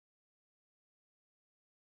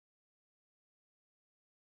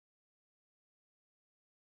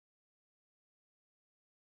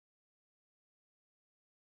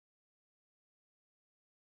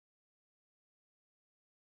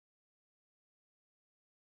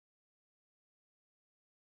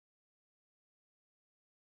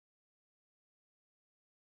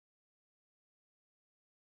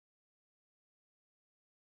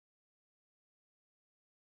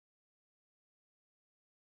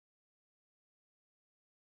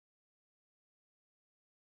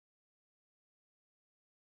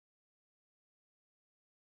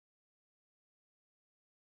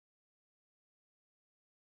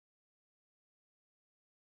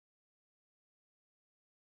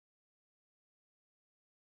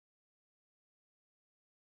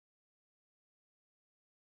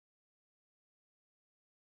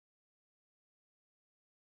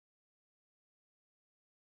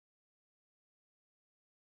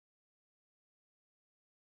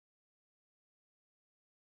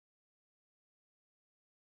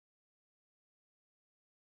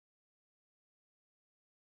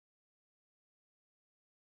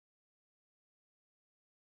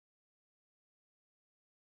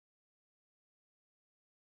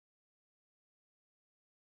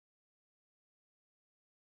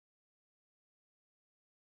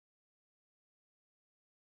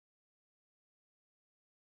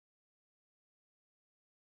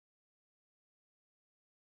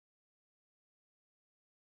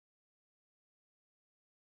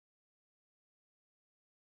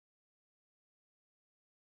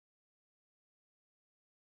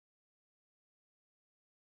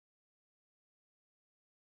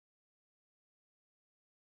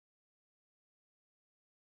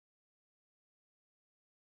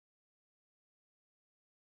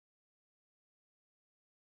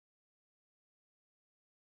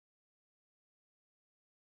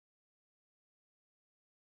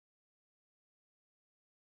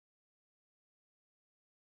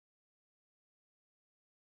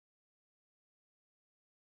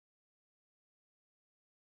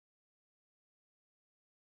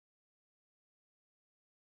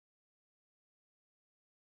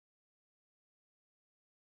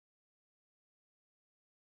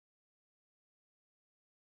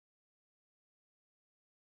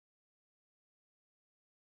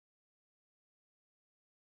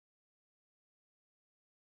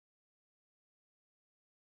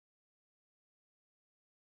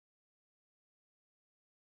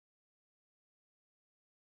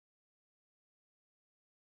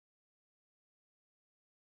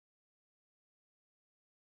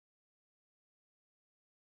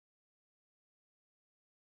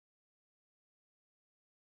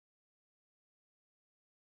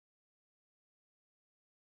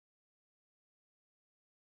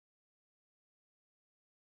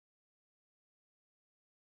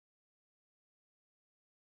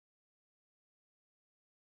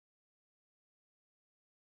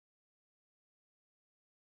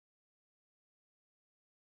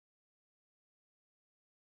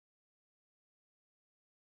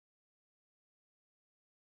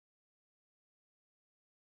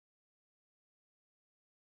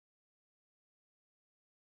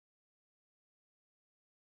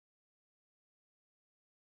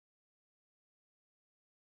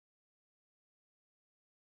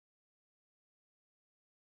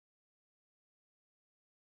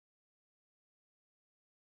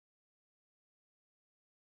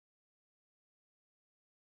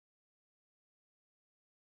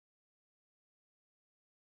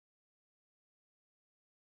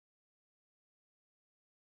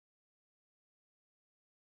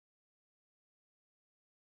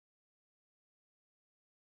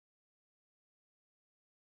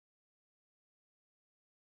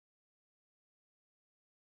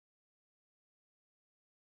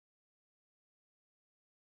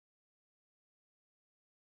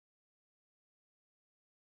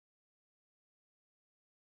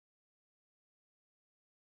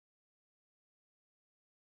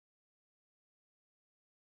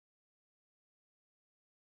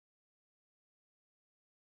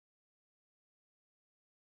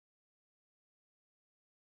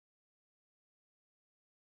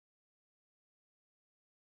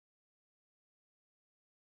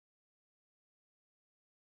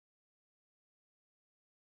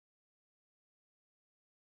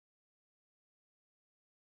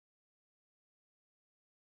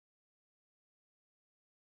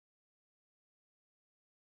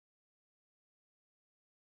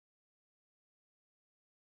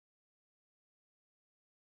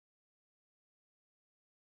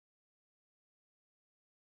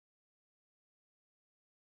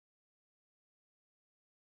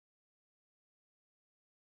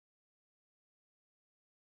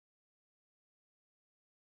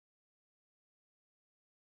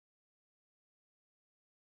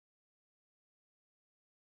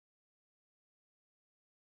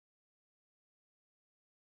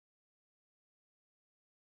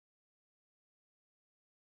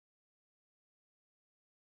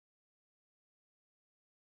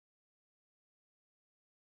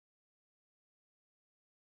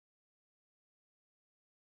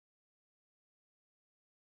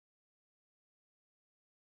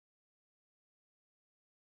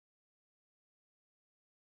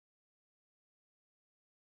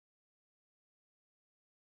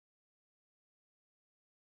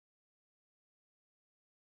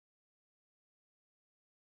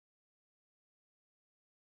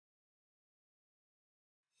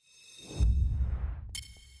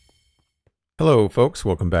Hello folks,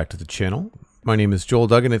 welcome back to the channel. My name is Joel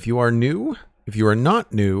Duggan. If you are new, if you are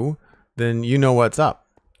not new, then you know what's up.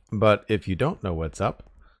 But if you don't know what's up,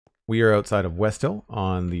 we are outside of Westhill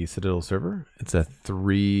on the Citadel server. It's a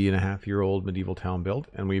 3.5-year-old medieval town build,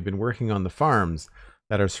 and we've been working on the farms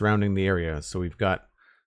that are surrounding the area. So we've got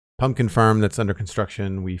Pumpkin Farm that's under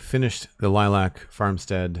construction. We finished the Lilac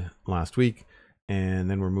Farmstead last week, and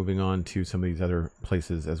then we're moving on to some of these other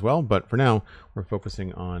places as well. But for now, we're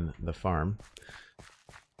focusing on the farm.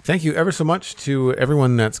 Thank you ever so much to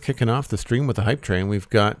everyone that's kicking off the stream with the hype train. We've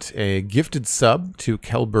got a gifted sub to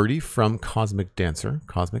Kelbirdie from Cosmic Dancer.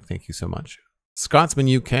 Cosmic, thank you so much.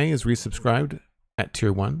 ScotsmanUK is resubscribed at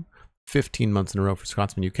tier 1. 15 months in a row for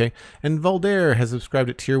ScotsmanUK. And Voldare has subscribed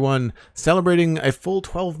at tier 1, celebrating a full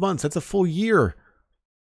 12 months. That's a full year.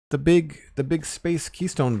 The big space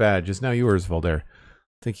keystone badge is now yours, Voldare.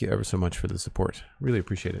 Thank you ever so much for the support. Really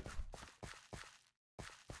appreciate it.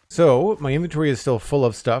 So, my inventory is still full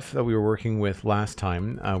of stuff that we were working with last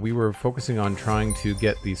time. We were focusing on trying to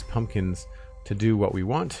get these pumpkins to do what we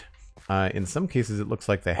want. In some cases, it looks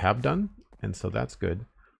like they have done, and so that's good.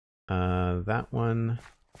 That one...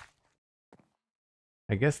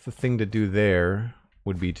 I guess the thing to do there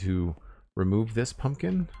would be to remove this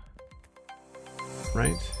pumpkin,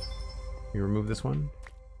 right? You remove this one,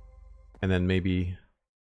 and then maybe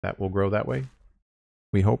that will grow that way.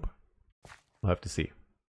 We hope. We'll have to see.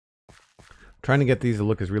 Trying to get these to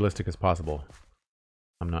look as realistic as possible.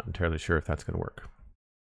 I'm not entirely sure if that's going to work.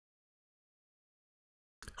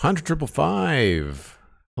 100,555.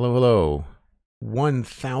 Hello, hello.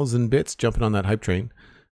 1,000 bits jumping on that hype train.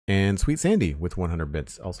 And SweetSandi with 100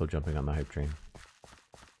 bits also jumping on the hype train.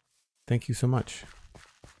 Thank you so much.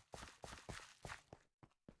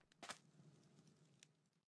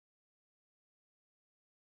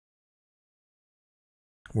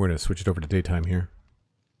 We're going to switch it over to daytime here.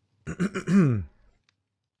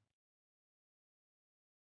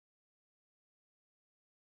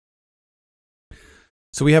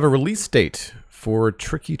 So we have a release date for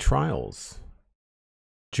Tricky Trials.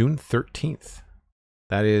 June 13th.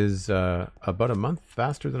 That is about a month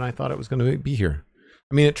faster than I thought it was going to be here.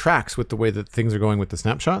 I mean, it tracks with the way that things are going with the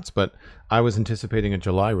snapshots, but I was anticipating a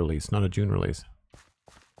July release, not a June release.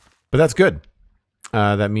 But that's good.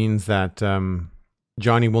 That means that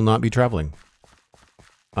Johnny will not be traveling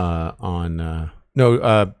Pix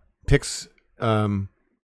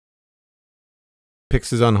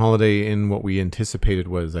is on holiday in what we anticipated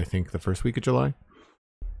was, I think, the first week of July.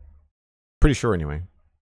 Pretty sure, anyway.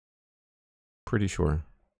 Pretty sure.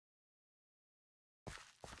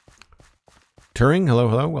 Turing, hello,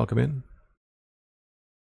 hello, welcome in.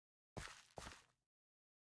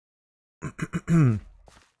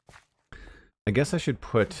 I guess I should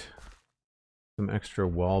put some extra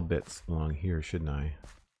wall bits along here, shouldn't I?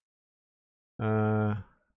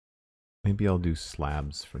 Maybe I'll do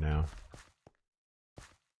slabs for now.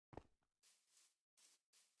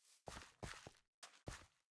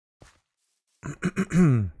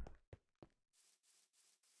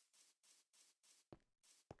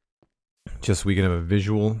 Just so we can have a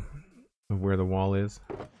visual of where the wall is.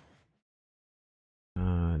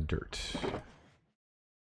 Dirt.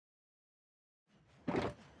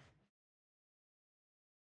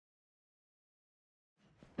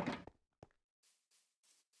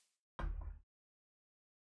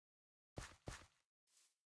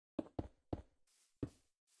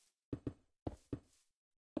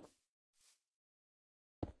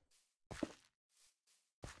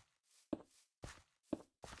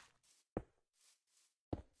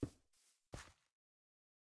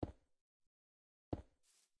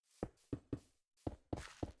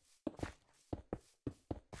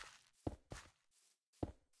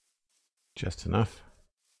 Just enough.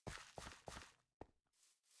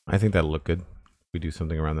 I think that'll look good if we do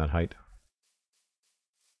something around that height.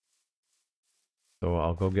 So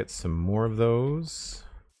I'll go get some more of those.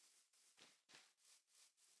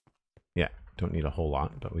 Yeah, don't need a whole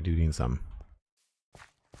lot, but we do need some.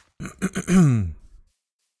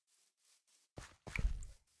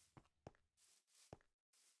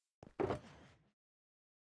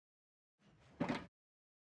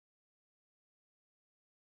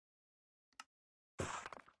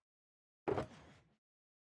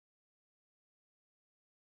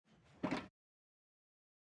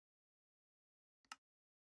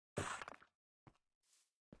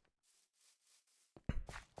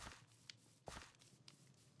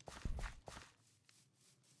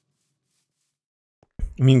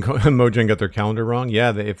 I mean, Mojang got their calendar wrong.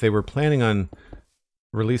 Yeah, if they were planning on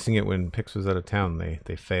releasing it when Pix was out of town,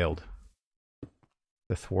 they failed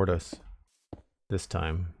to thwart us this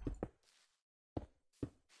time.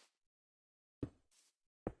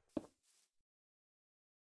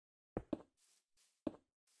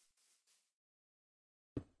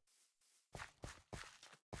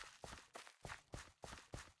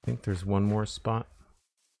 I think there's one more spot.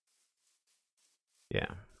 Yeah.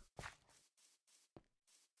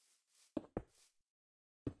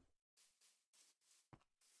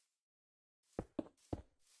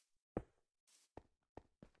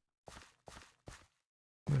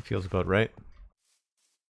 That feels about right.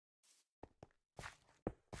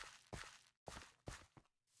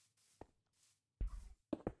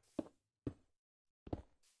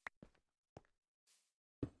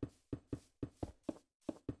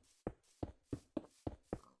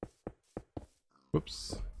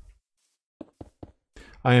 Whoops.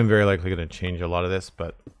 I am very likely going to change a lot of this,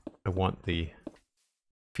 but I want the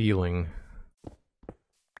feeling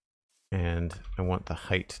and I want the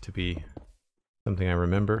height to be something I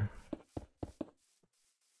remember.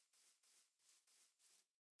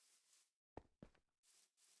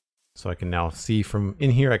 So I can now see from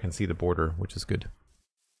in here, I can see the border, which is good.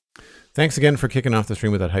 Thanks again for kicking off the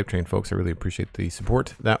stream with that hype train, folks. I really appreciate the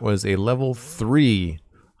support. That was a level 3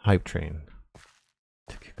 hype train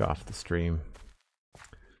to kick off the stream.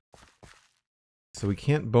 So we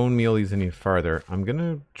can't bone meal these any farther. I'm going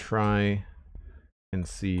to try and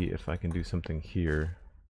see if I can do something here.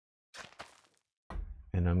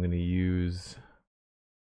 And I'm going to use...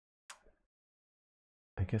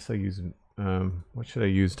 I guess I'll use... what should I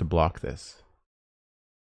use to block this?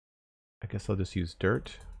 I guess I'll just use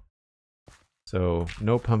dirt. So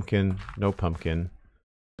no pumpkin, no pumpkin.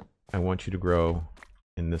 I want you to grow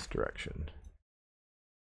in this direction.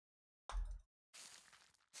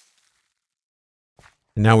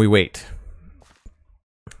 And now we wait.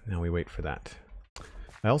 Now we wait for that.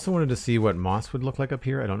 I also wanted to see what moss would look like up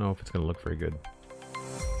here. I don't know if it's going to look very good.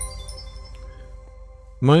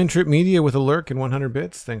 MindTripMedia with a lurk and 100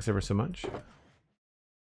 bits. Thanks ever so much.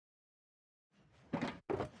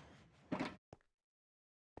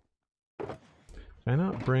 Did I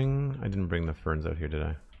not bring... I didn't bring the ferns out here, did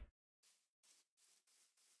I?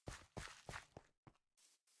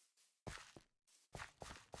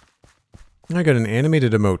 I got an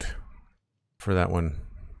animated emote for that one.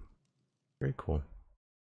 Very cool.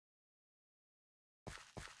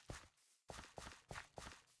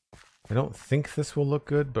 I don't think this will look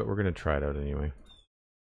good, but we're going to try it out anyway.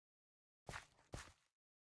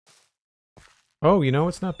 Oh, you know,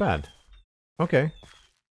 it's not bad. Okay.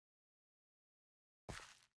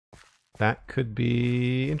 That could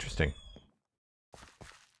be interesting.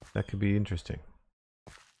 That could be interesting.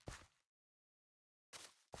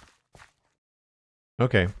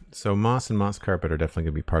 Okay, so moss and moss carpet are definitely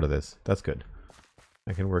going to be part of this. That's good.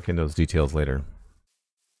 I can work in those details later.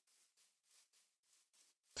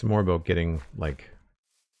 It's more about getting, like,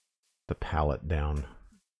 the palette down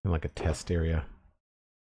in, like, a test area.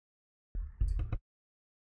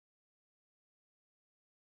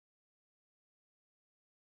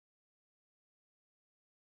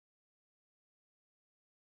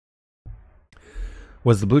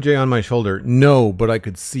 Was the blue jay on my shoulder? No, but I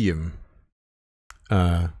could see him.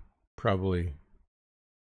 Probably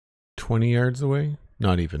 20 yards away?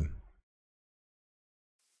 Not even.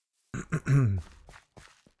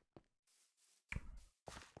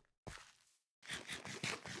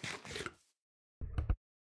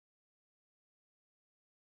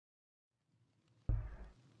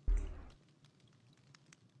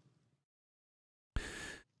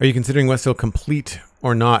 Are you considering Westhill complete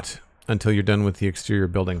or not until you're done with the exterior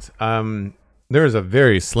buildings? There is a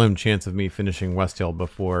very slim chance of me finishing Westhill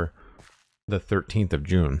before the 13th of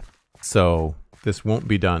June. So this won't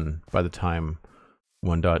be done by the time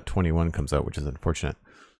 1.21 comes out, which is unfortunate.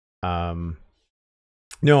 No,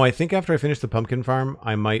 I think after I finish the pumpkin farm,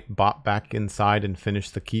 I might bop back inside and finish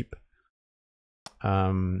the keep.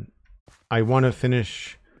 I want to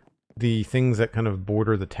finish the things that kind of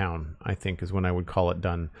border the town, I think, is when I would call it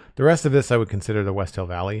done. The rest of this I would consider the Westhill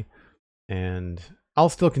Valley, and I'll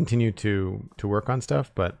still continue to work on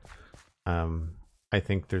stuff, but I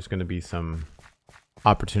think there's going to be some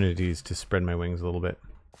opportunities to spread my wings a little bit.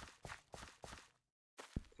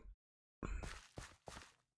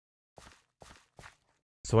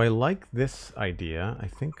 So I like this idea. I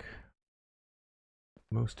think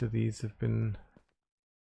most of these have been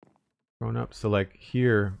grown up. So like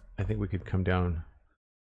here, I think we could come down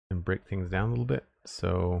and break things down a little bit.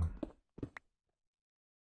 So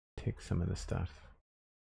take some of this stuff.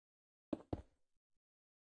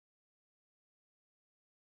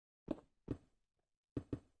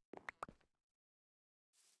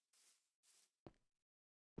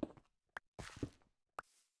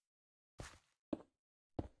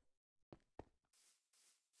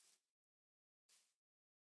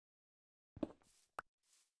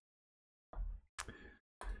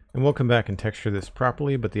 And we'll come back and texture this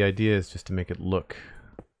properly, but the idea is just to make it look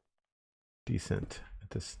decent at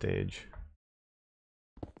this stage.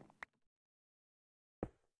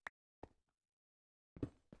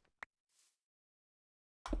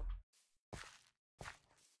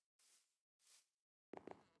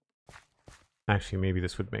 Actually, maybe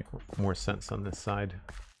this would make more sense on this side.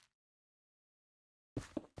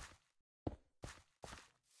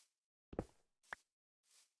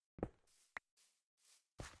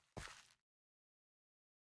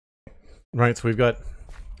 Right, so we've got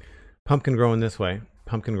pumpkin growing this way,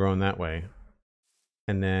 pumpkin growing that way.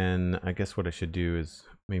 And then I guess what I should do is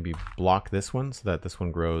maybe block this one so that this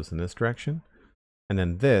one grows in this direction. And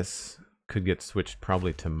then this could get switched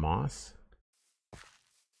probably to moss.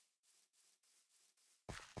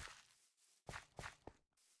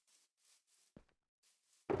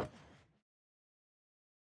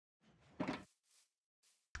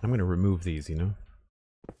 I'm going to remove these, you know.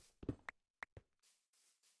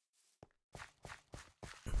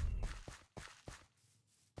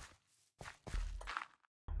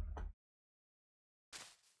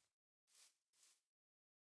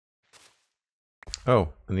 Oh,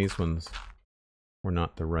 and these ones were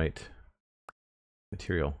not the right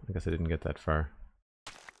material. I guess I didn't get that far.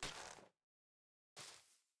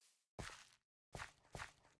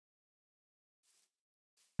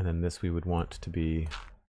 And then this we would want to be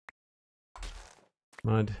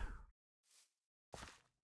mud.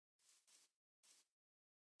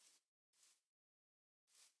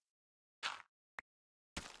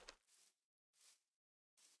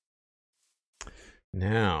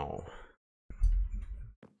 Now,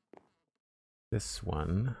 this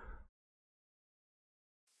one.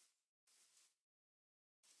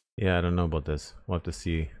 Yeah, I don't know about this. We'll have to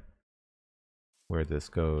see where this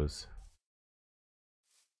goes.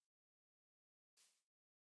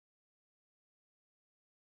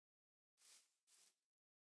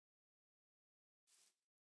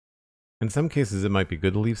 In some cases, it might be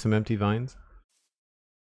good to leave some empty vines.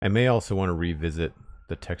 I may also want to revisit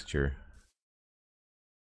the texture.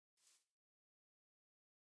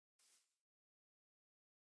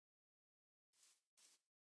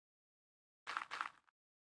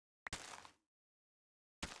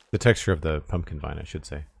 The texture of the pumpkin vine, I should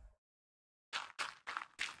say.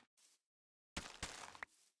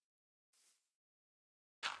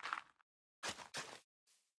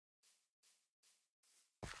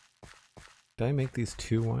 Did I make these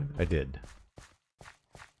 2 wide? I did.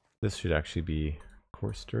 This should actually be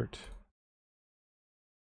coarse dirt.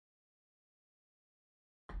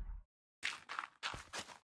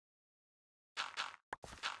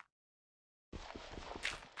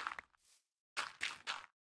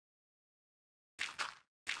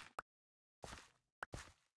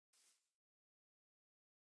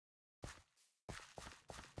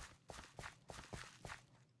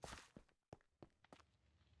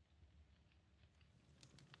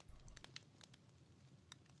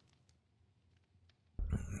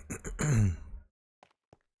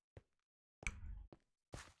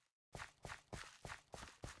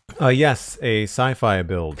 Yes, a sci-fi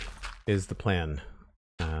build is the plan.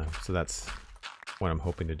 So that's what I'm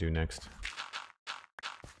hoping to do next.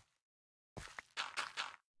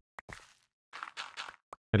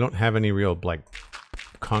 I don't have any real, like,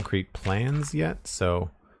 concrete plans yet,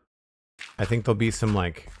 so I think there'll be some,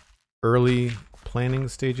 like, early planning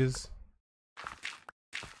stages.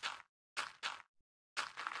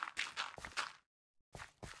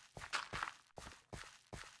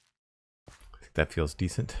 I think that feels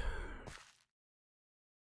decent.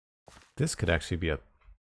 This could actually be a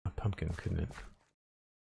pumpkin, couldn't it?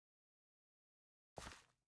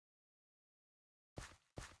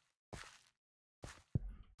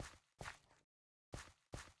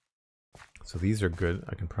 So these are good.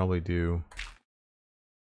 I can probably do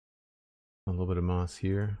a little bit of moss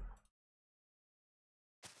here.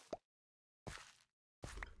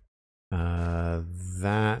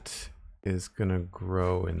 That is gonna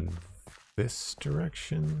grow in this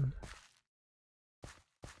direction.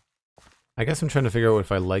 I guess I'm trying to figure out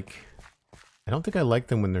if I like... I don't think I like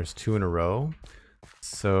them when there's 2 in a row.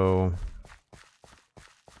 So...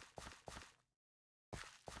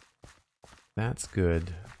 that's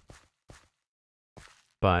good.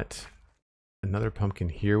 But another pumpkin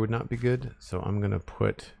here would not be good. So I'm going to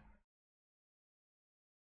put...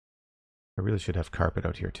 I really should have carpet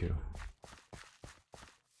out here too.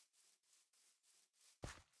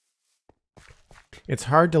 It's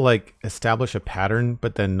hard to, like, establish a pattern,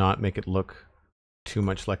 but then not make it look too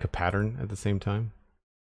much like a pattern at the same time.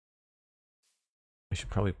 I should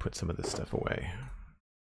probably put some of this stuff away.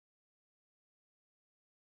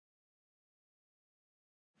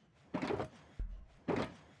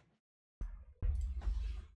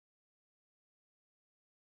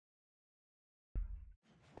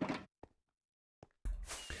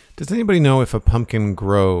 Does anybody know if a pumpkin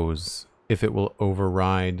grows, if it will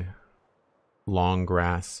override long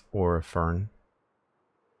grass or a fern?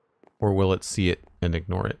 Or will it see it and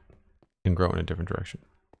ignore it and grow in a different direction?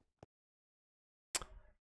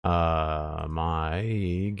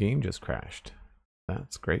 My game just crashed.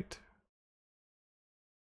 That's great.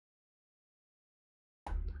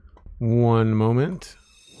 One moment.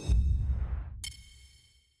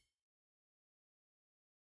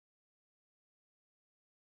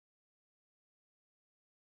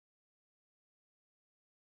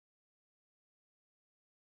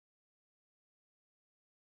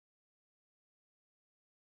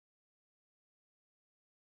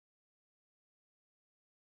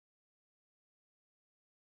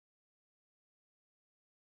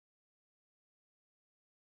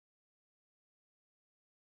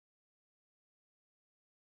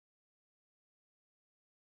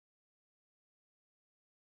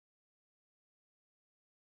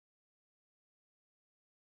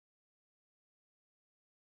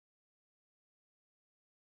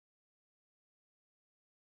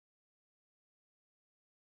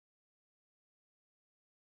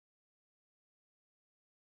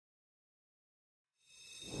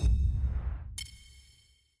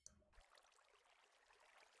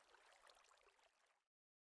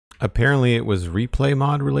 Apparently it was replay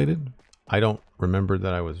mod related. I don't remember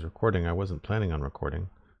that I was recording. I wasn't planning on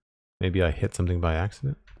recording. Maybe I hit something by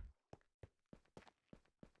accident.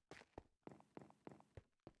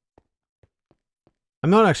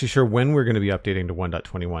 I'm not actually sure when we're going to be updating to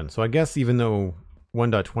 1.21. So I guess even though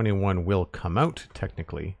 1.21 will come out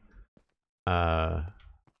technically,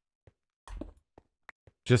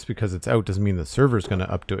 just because it's out doesn't mean the server's going to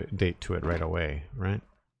update to it right away, right?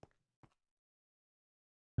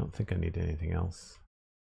 I don't think I need anything else.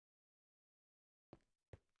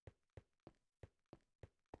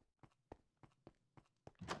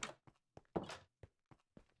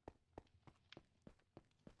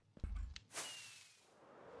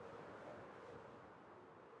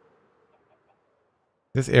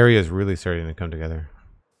 This area is really starting to come together.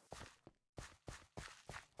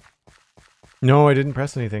 No, I didn't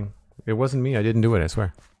press anything. It wasn't me. I didn't do it, I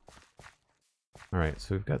swear. All right,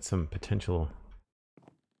 so we've got some potential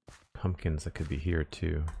pumpkins that could be here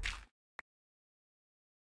too.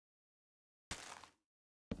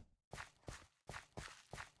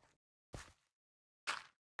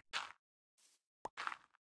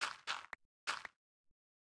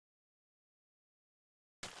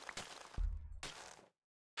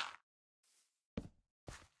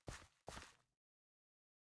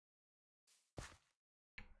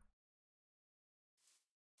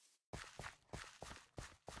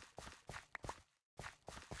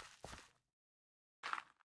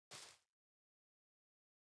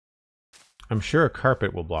 I'm sure a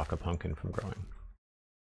carpet will block a pumpkin from growing.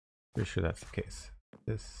 Pretty sure that's the case.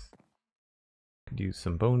 This could use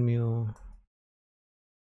some bone meal.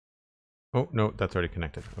 Oh, no, that's already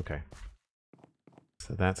connected. Okay.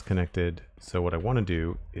 So that's connected. So what I want to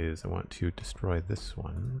do is I want to destroy this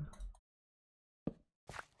one.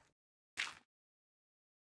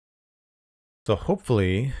 So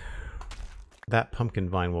hopefully that pumpkin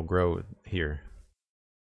vine will grow here.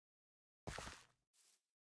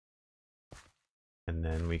 And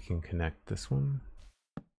then we can connect this one.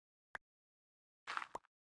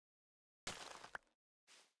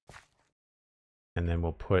 And then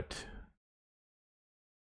we'll put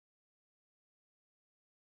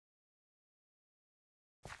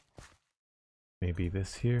maybe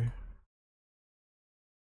this here.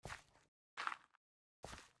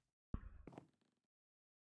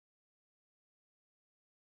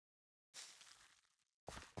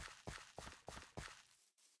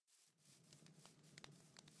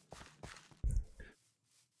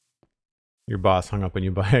 Your boss hung up on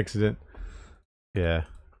you by accident. Yeah.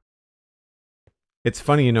 It's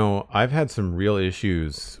funny, you know, I've had some real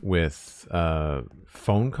issues with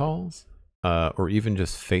phone calls or even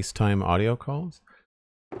just FaceTime audio calls.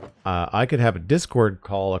 I could have a Discord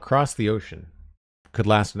call across the ocean. Could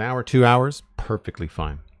last an hour, 2 hours, perfectly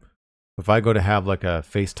fine. If I go to have like a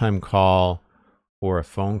FaceTime call or a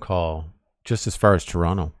phone call just as far as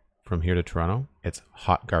Toronto, from here to Toronto, it's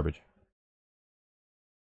hot garbage.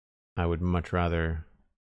 I would much rather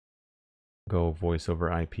go voice over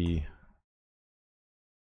IP.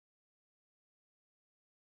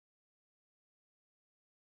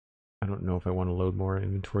 I don't know if I want to load more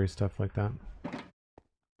inventory stuff like that.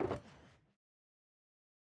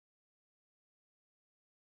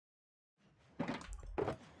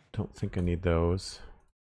 Don't think I need those.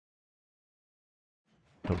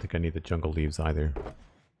 Don't think I need the jungle leaves either.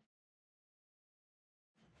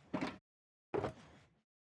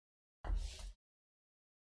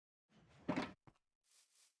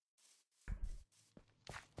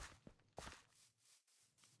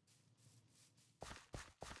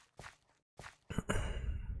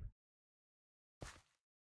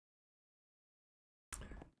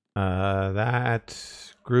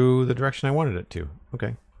 That grew the direction I wanted it to.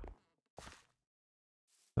 Okay.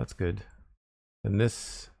 That's good. And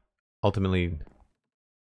this ultimately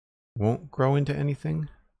won't grow into anything.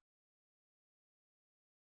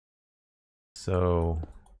 So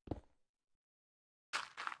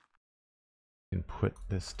you can put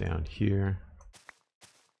this down here.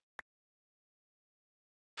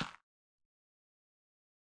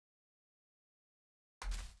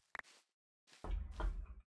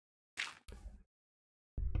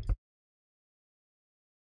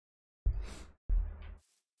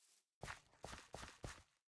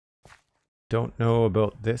 Don't know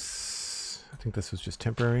about this. I think this was just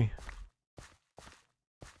temporary.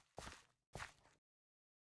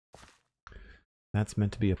 That's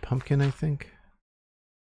meant to be a pumpkin, I think.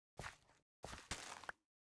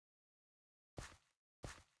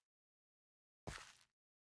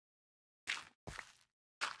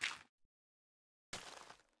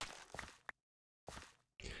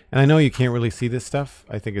 And I know you can't really see this stuff.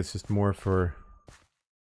 I think it's just more for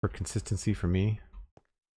consistency for me.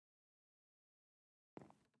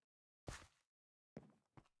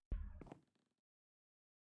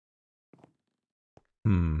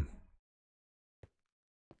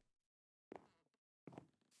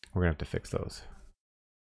 We're gonna have to fix those.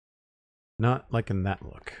 Not liking that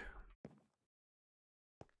look.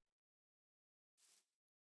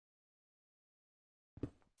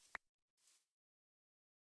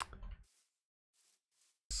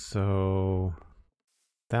 So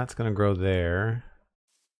that's gonna grow there.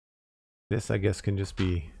 This, I guess, can just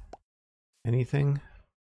be anything.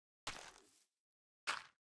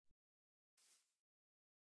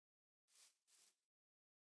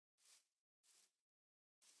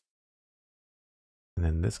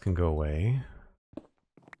 And then this can go away.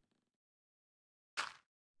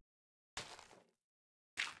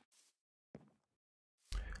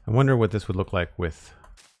 I wonder what this would look like with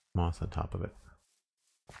moss on top of it.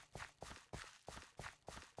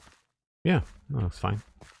 Yeah, that looks fine.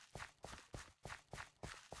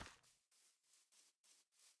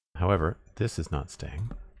 However, this is not staying.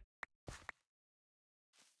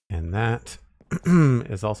 And that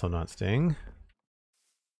is also not staying.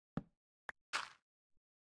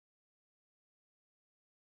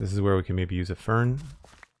 This is where we can maybe use a fern.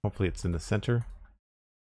 Hopefully it's in the center.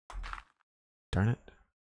 Darn it.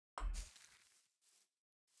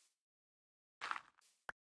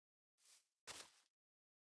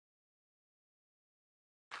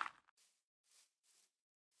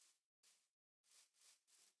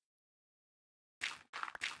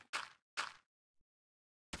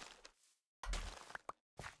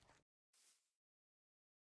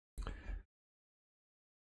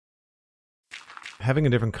 Having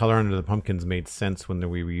a different color under the pumpkins made sense when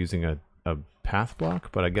we were using a path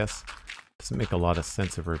block, but I guess it doesn't make a lot of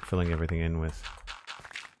sense if we're filling everything in with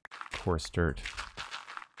coarse dirt.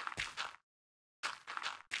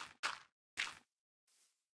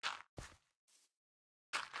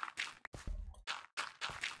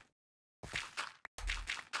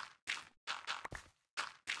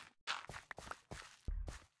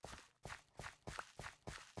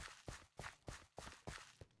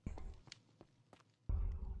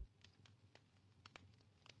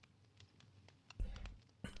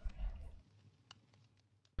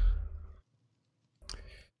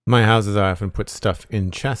 My houses, I often put stuff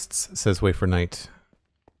in chests, says Wait for Night.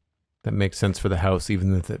 That makes sense for the house,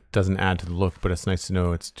 even if it doesn't add to the look, but it's nice to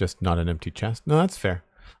know it's just not an empty chest. No, that's fair.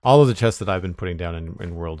 All of the chests that I've been putting down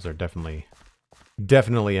in Worlds are definitely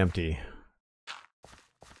empty.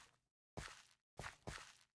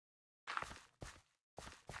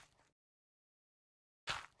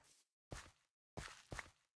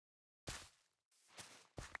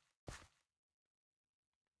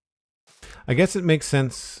 I guess it makes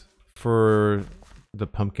sense for the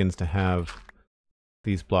pumpkins to have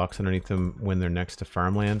these blocks underneath them when they're next to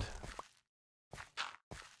farmland.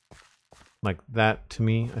 Like that, to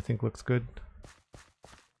me, I think looks good.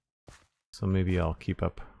 So maybe I'll keep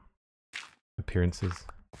up appearances.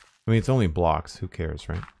 I mean, it's only blocks. Who cares,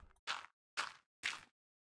 right?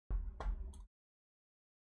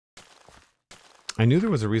 I knew there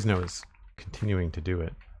was a reason I was continuing to do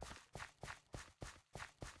it.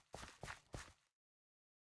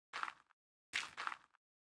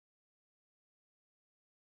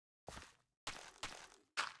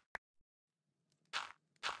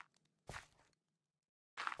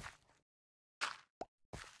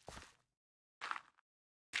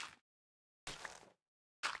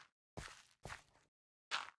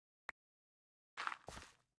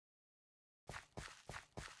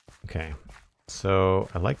 Okay, so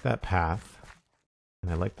I like that path, and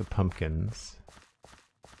I like the pumpkins.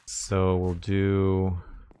 So we'll do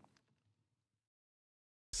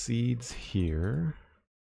seeds here.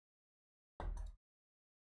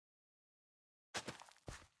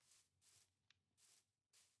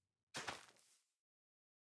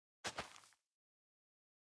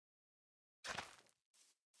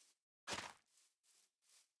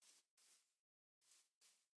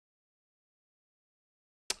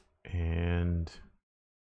 And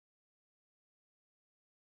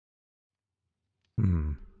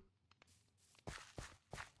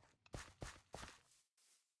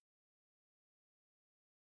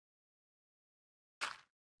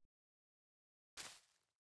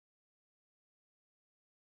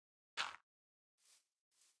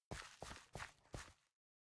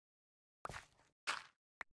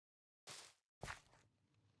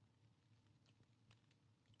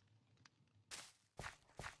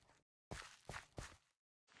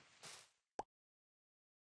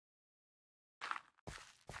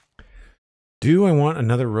do I want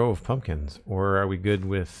another row of pumpkins, or are we good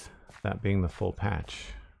with that being the full patch?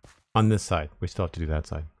 On this side, we still have to do that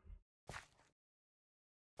side.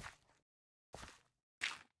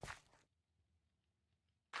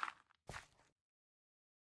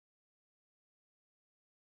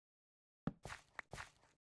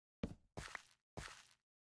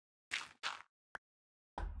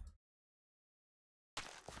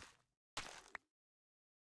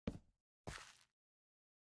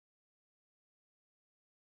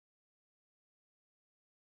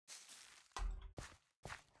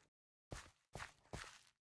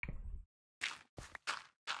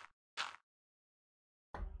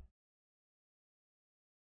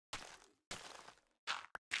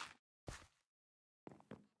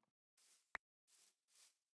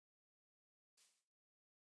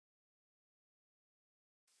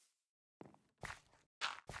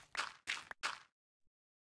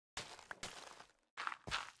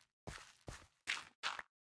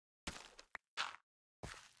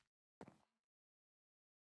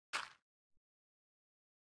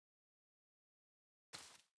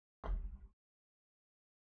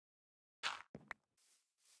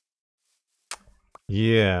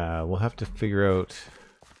 Yeah, we'll have to figure out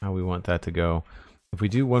how we want that to go. If we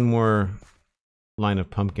do one more line of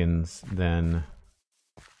pumpkins, then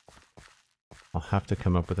I'll have to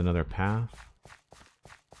come up with another path.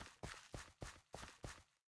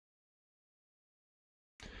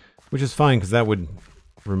 Which is fine, because that would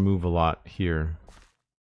remove a lot here.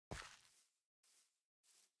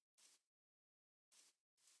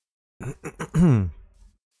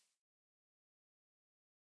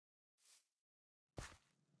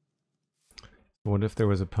 What if there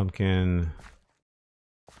was a pumpkin,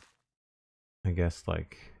 I guess,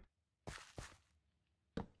 like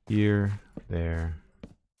here, there,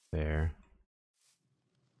 there,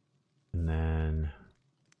 and then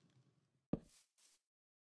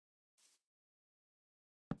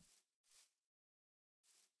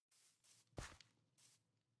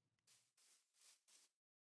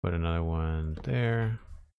put another one there.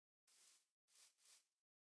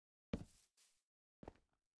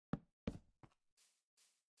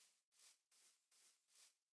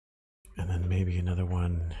 And then maybe another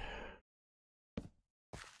one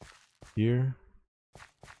here.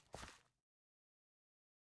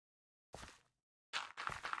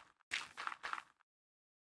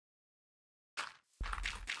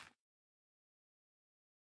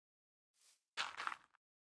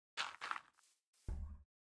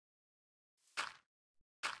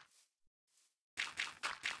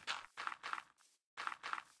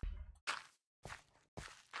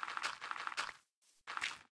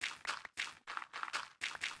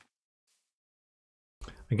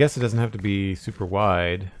 I guess it doesn't have to be super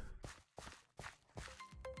wide,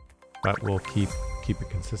 but we'll keep it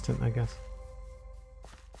consistent, I guess.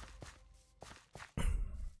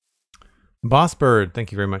 Boss Bird,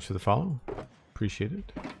 thank you very much for the follow. Appreciate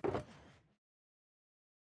it.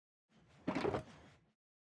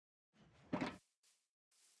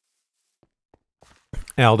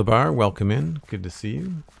 Aldebar, welcome in. Good to see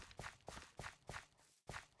you.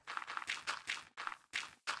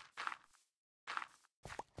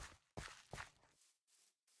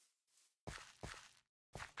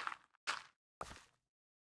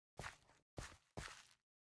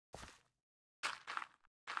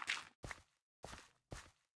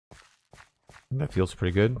 That feels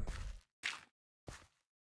pretty good.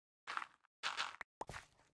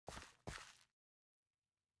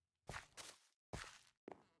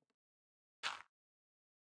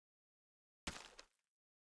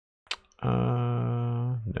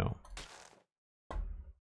 No.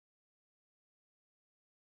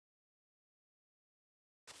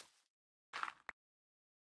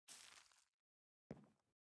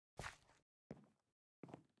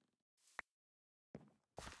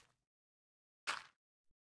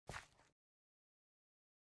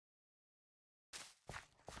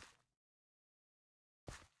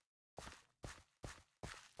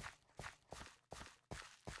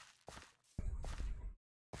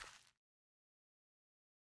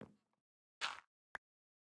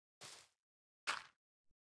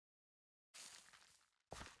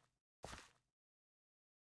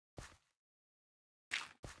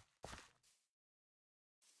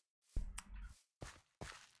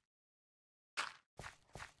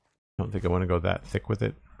 don't think I want to go that thick with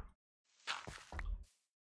it.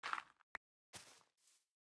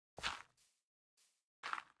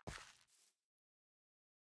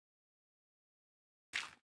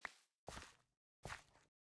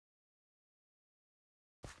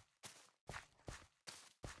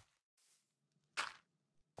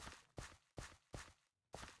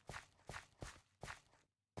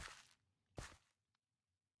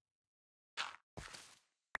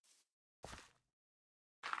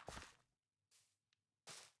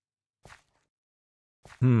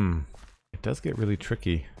 It does get really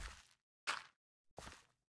tricky.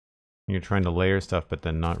 You're trying to layer stuff but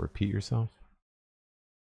then not repeat yourself.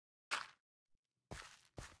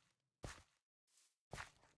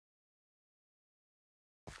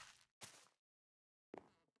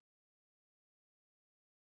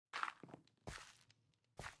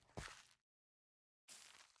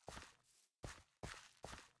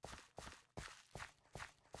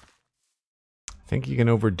 I think you can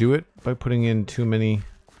overdo it by putting in too many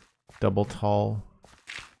double tall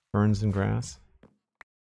ferns and grass.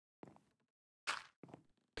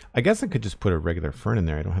 I guess I could just put a regular fern in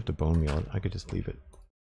there. I don't have to bone meal it. I could just leave it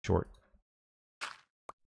short.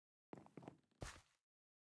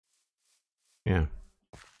 Yeah.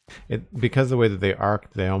 Because the way that they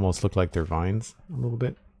arc, they almost look like they're vines a little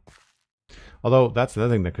bit. Although that's the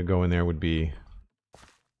other thing that could go in there would be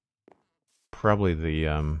probably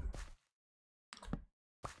the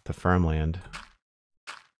farmland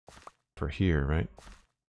for here, right?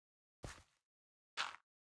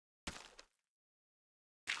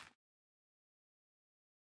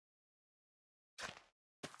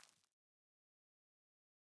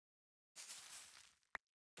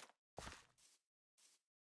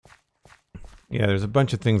 Yeah, there's a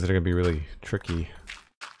bunch of things that are going to be really tricky.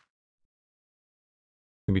 It's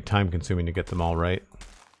going to be time consuming to get them all right.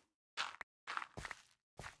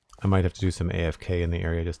 I might have to do some AFK in the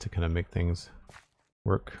area just to kind of make things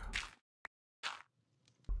work.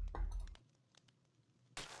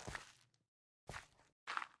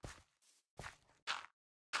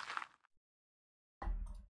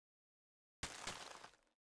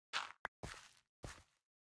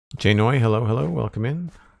 Janoy, hello, hello, welcome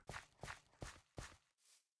in.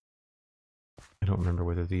 I don't remember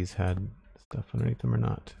whether these had stuff underneath them or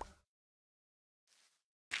not.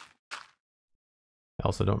 I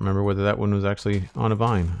also don't remember whether that one was actually on a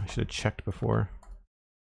vine. I should have checked before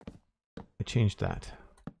I changed that.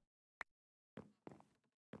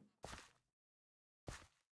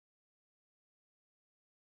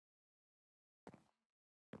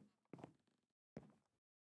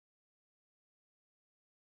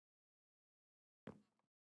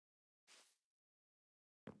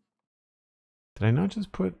 Did I not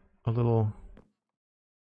just put a little...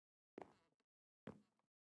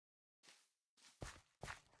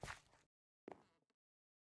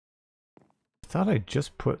 I thought I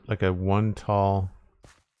just put like a one tall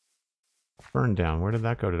fern down. Where did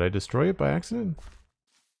that go? Did I destroy it by accident?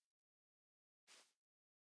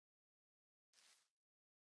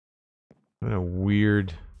 What a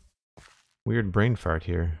weird brain fart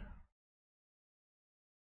here.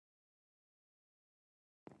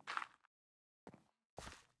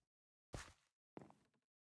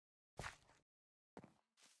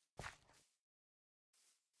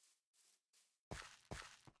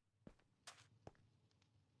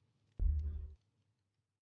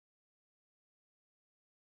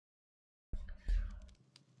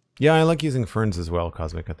 Yeah, I like using ferns as well,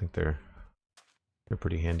 Cosmic. I think they're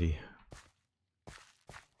pretty handy.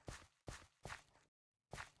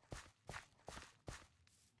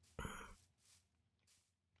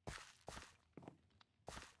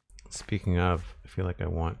 Speaking of, I feel like I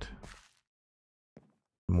want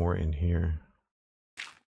more in here.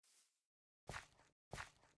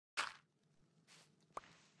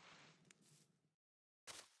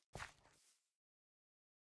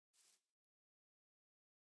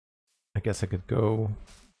 I guess I could go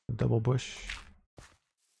double bush.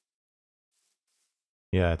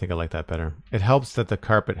 Yeah, I think I like that better. It helps that the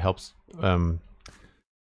carpet helps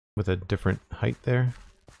with a different height there.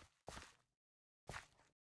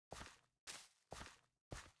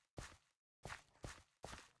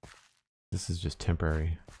 This is just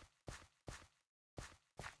temporary.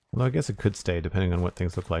 Although I guess it could stay depending on what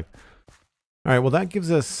things look like. All right, well that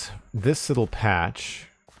gives us this little patch.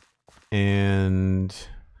 And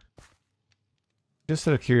just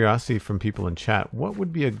out of curiosity from people in chat, what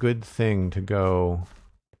would be a good thing to go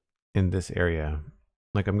in this area?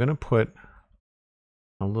 Like I'm gonna put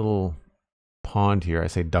a little pond here. I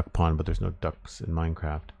say duck pond, but there's no ducks in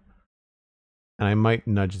Minecraft. And I might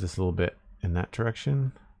nudge this a little bit in that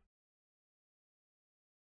direction.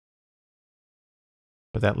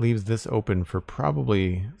 But that leaves this open for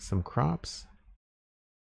probably some crops.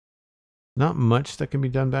 Not much that can be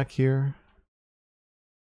done back here.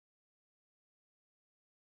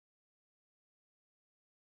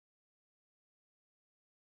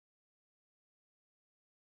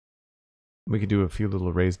 We could do a few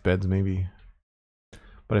little raised beds maybe.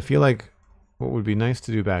 But I feel like what would be nice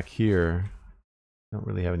to do back here, I don't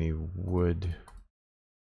really have any wood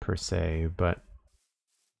per se, but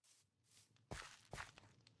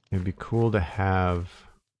it'd be cool to have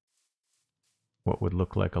what would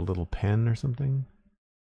look like a little pen or something.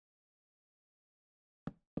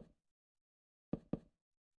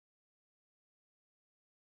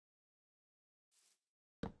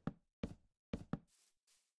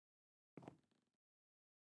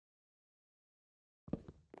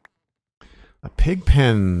 A pig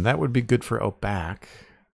pen, that would be good for out back.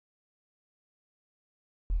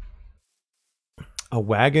 A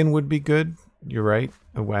wagon would be good. You're right,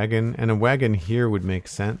 a wagon. And a wagon here would make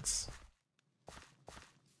sense.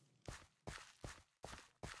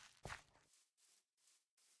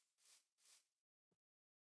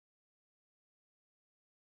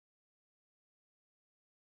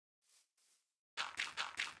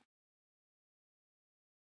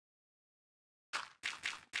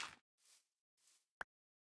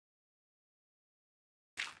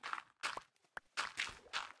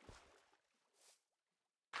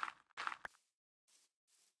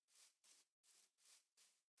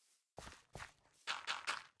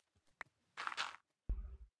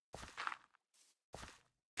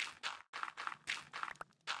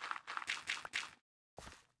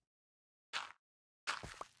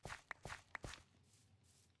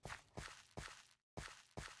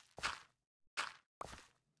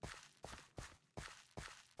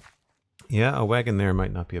 Yeah, a wagon there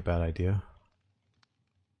might not be a bad idea.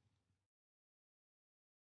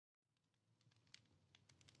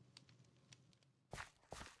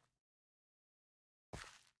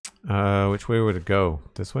 Which way would it go?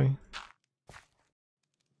 This way?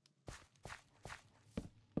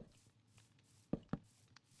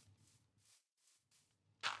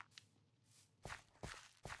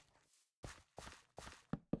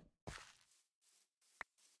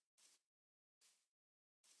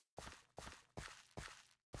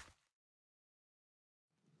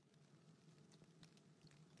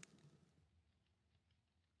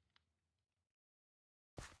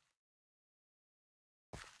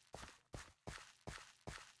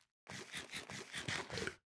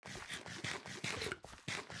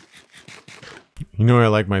 You know, I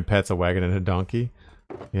like my pets, a wagon and a donkey.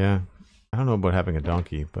 Yeah, I don't know about having a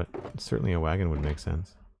donkey, but certainly a wagon would make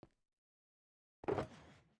sense.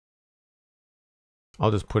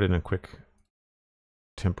 I'll just put in a quick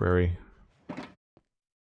temporary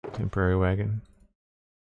wagon.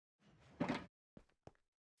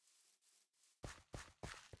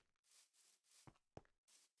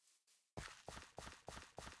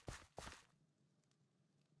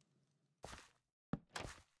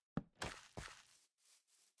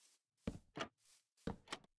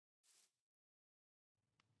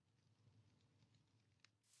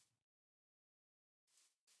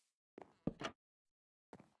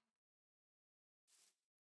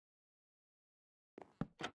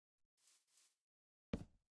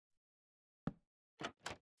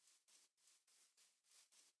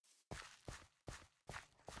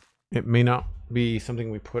 It may not be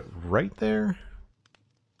something we put right there.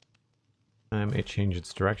 I may change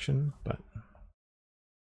its direction, but for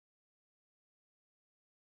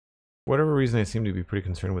whatever reason, I seem to be pretty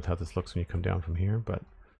concerned with how this looks when you come down from here. But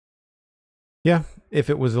yeah, if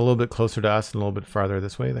it was a little bit closer to us and a little bit farther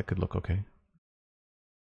this way, that could look okay.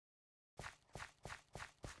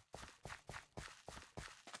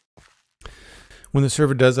 When the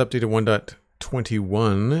server does update to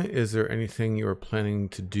 1.21, is there anything you're planning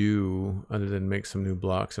to do other than make some new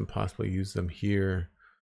blocks and possibly use them here?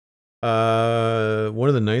 One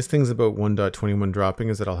of the nice things about 1.21 dropping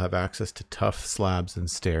is that I'll have access to tough slabs and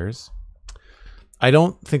stairs. I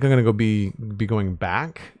don't think I'm going to be going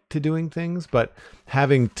back to doing things, but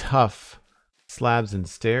having tough slabs and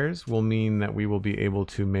stairs will mean that we will be able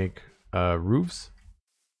to make roofs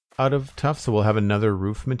out of tough, so we'll have another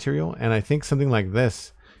roof material. And I think something like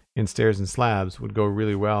this in stairs and slabs would go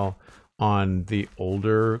really well on the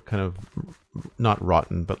older kind of, not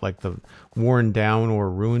rotten, but like the worn down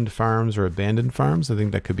or ruined farms or abandoned farms. I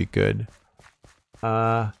think that could be good.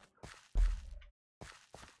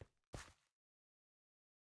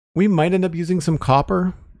 We might end up using some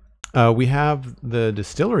copper. We have the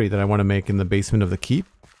distillery that I want to make in the basement of the keep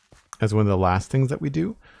as one of the last things that we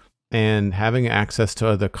do. And having access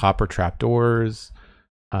to the copper trapdoors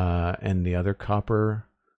And the other copper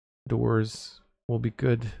doors will be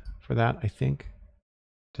good for that, I think.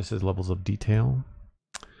 Just as levels of detail.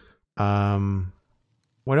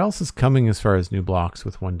 What else is coming as far as new blocks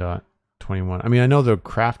with 1.21? I mean, I know the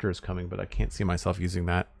crafter is coming, but I can't see myself using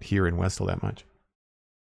that here in Westall that much.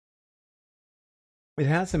 It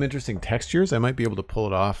has some interesting textures. I might be able to pull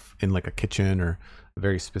it off in like a kitchen or a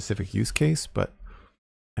very specific use case, but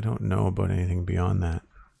I don't know about anything beyond that.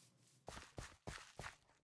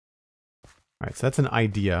 All right, so that's an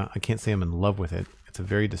idea. I can't say I'm in love with it. It's a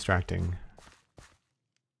very distracting.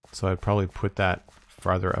 So I'd probably put that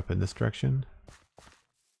farther up in this direction.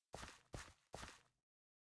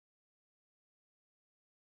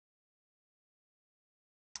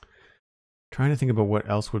 Trying to think about what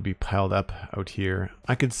else would be piled up out here.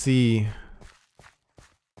 I could see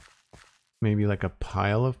maybe like a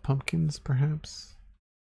pile of pumpkins, perhaps.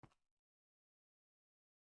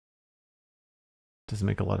 Doesn't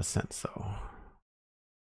make a lot of sense though.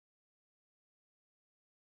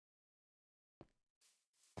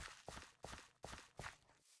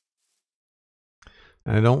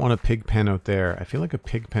 And I don't want a pig pen out there. I feel like a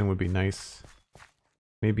pig pen would be nice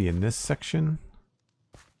maybe in this section.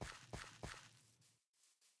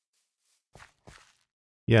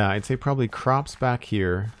 Yeah, I'd say probably crops back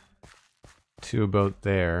here to about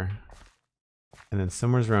there. And then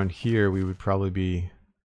somewhere around here we would probably be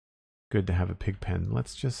good to have a pig pen.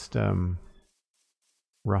 Let's just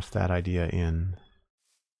rough that idea in.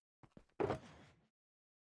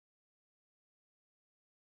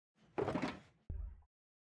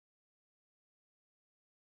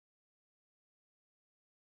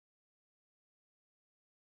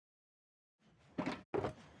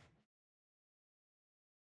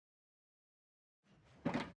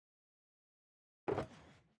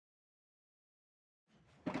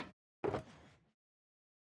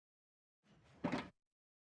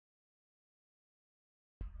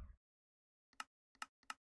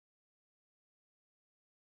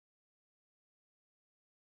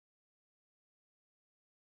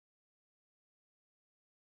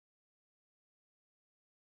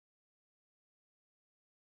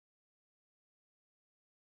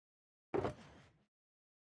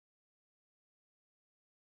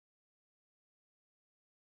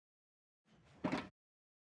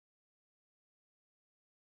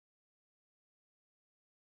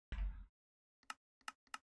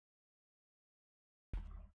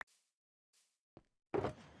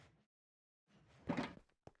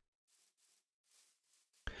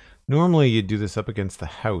 Normally you'd do this up against the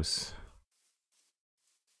house,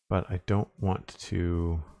 but I don't want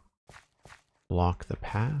to block the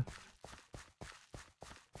path.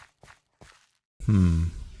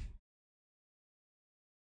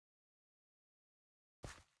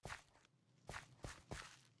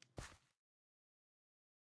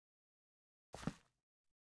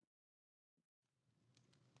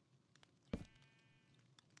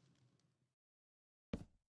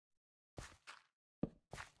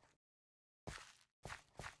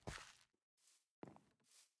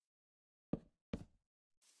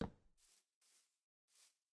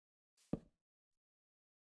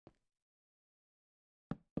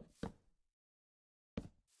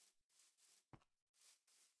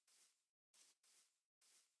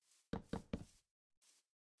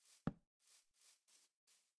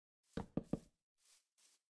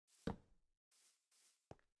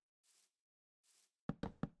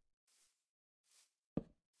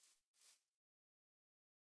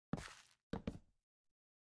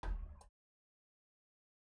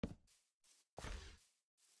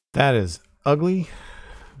 That is ugly,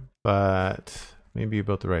 but maybe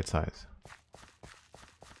about the right size.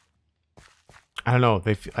 I don't know.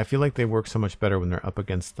 I feel like they work so much better when they're up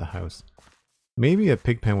against the house. Maybe a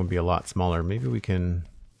pig pen would be a lot smaller. Maybe we can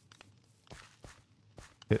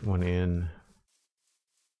fit one in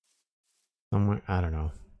somewhere. I don't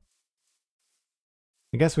know.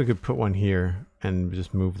 I guess we could put one here and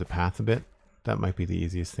just move the path a bit. That might be the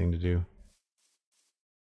easiest thing to do.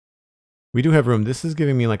 We do have room. This is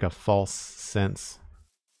giving me like a false sense.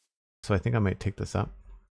 So I think I might take this up.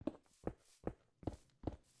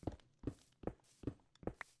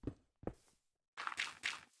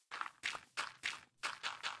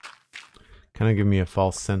 Kind of give me a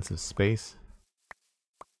false sense of space.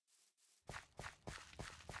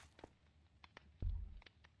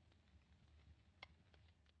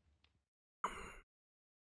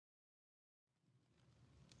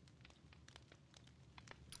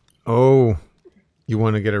 Oh, you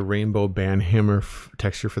want to get a rainbow band hammer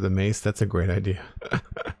texture for the mace? That's a great idea.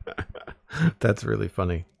 That's really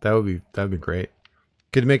funny. That'd be great.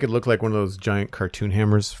 Could make it look like one of those giant cartoon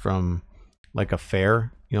hammers from like a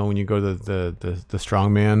fair, You know, when you go to the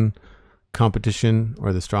strongman competition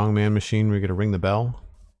or the strongman machine where you got to ring the bell.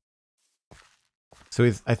 So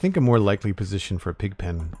I think a more likely position for a pig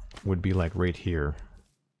pen would be like right here.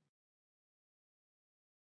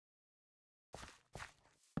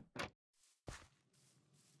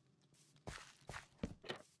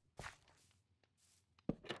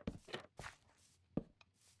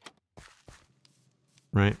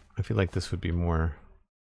 Right? I feel like this would be more...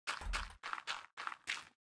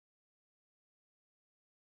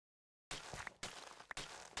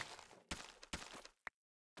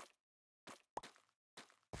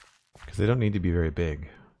 because they don't need to be very big.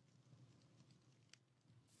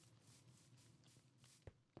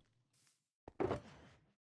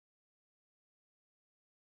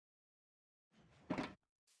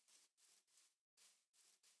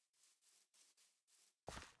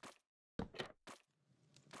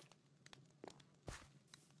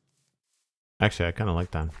 Actually, I kind of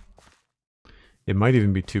like that. It might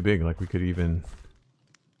even be too big. Like we could even...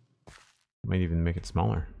 might even make it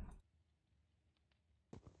smaller.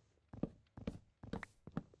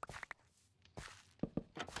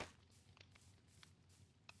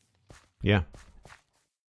 Yeah.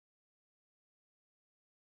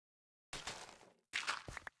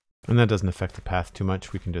 And that doesn't affect the path too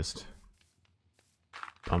much. We can just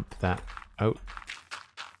bump that out.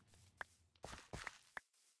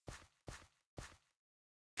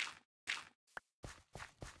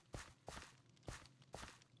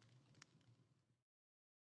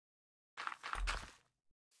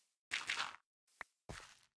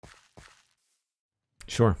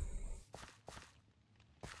 Sure.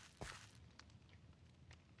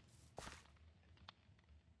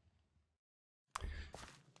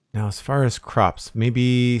 Now, as far as crops,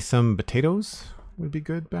 maybe some potatoes would be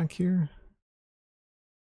good back here.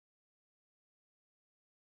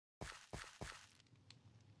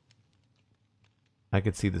 I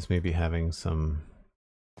could see this maybe having some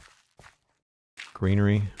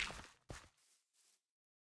greenery.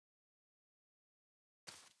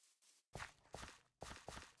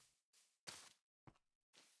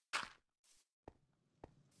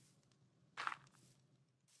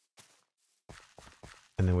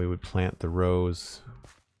 And then we would plant the rows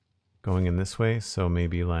going in this way. So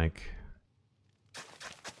maybe like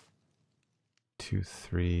 2,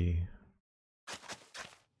 3.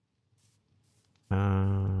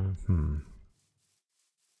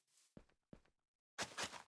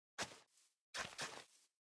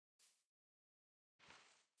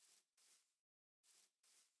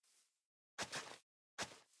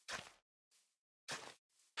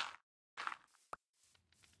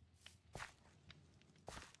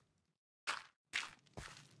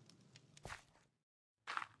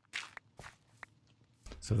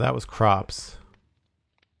 So that was crops.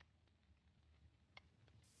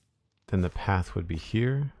 Then the path would be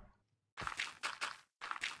here.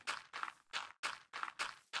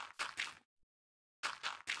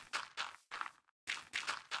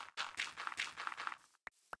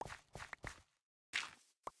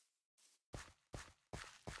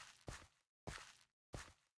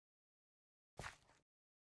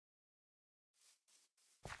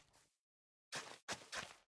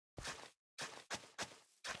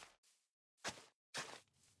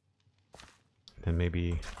 And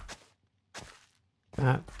maybe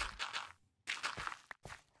that.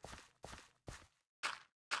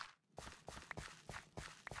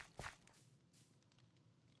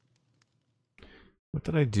 What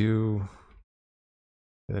did I do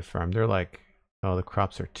to the farm? They're like, oh, the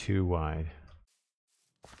crops are too wide.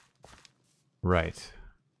 Right.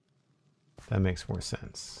 That makes more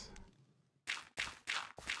sense.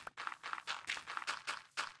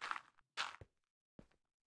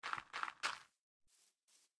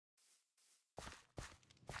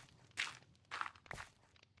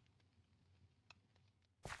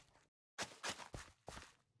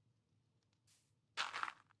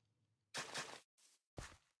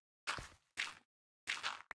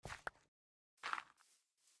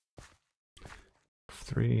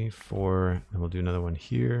 Three, 4, and we'll do another one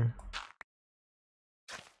here.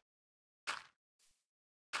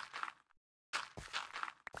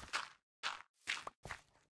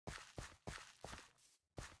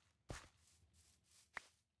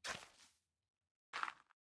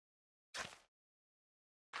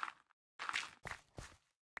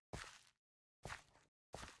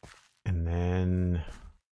 And then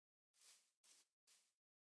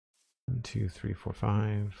 1, 2, 3, 4,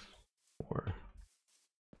 5, 4.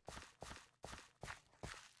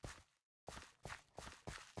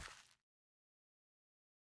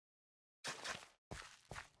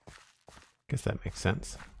 Guess that makes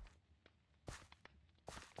sense.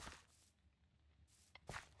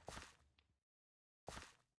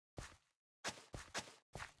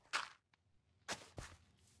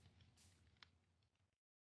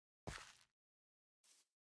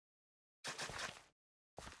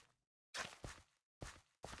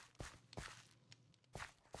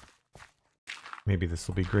 Maybe this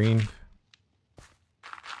will be green.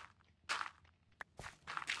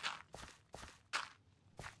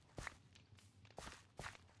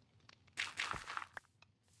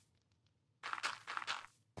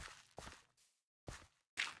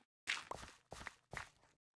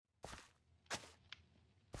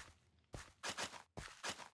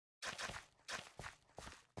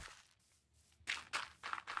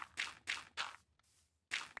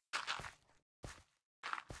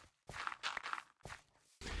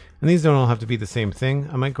 And these don't all have to be the same thing.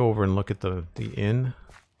 I might go over and look at the inn.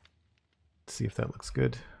 See if that looks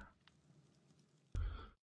good.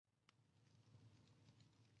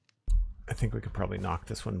 I think we could probably knock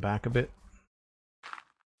this one back a bit.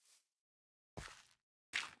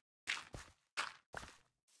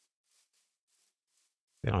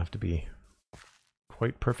 They don't have to be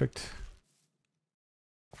quite perfect.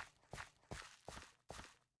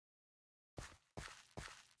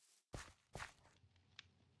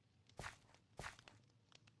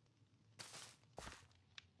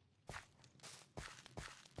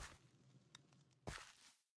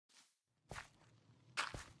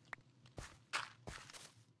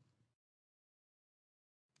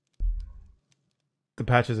 The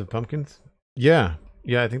patches of pumpkins? Yeah.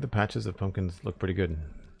 Yeah, I think the patches of pumpkins look pretty good.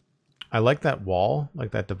 I like that wall, like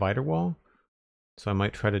that divider wall. So I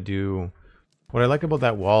might try to do... What I like about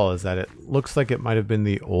that wall is that it looks like it might have been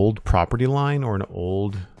the old property line or an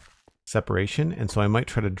old separation. And so I might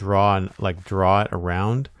try to draw it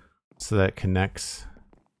around so that it connects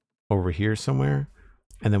over here somewhere.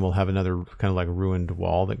 And then we'll have another kind of like ruined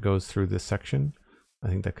wall that goes through this section. I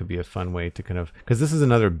think that could be a fun way to kind of, because this is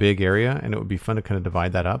another big area and it would be fun to kind of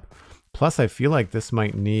divide that up. Plus I feel like this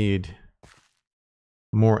might need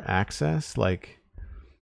more access. Like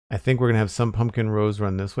I think we're going to have some pumpkin rows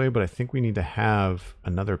run this way, but I think we need to have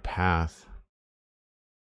another path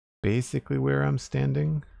basically where I'm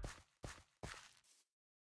standing.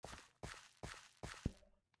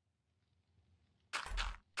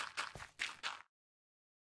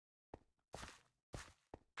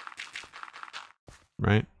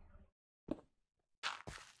 Right?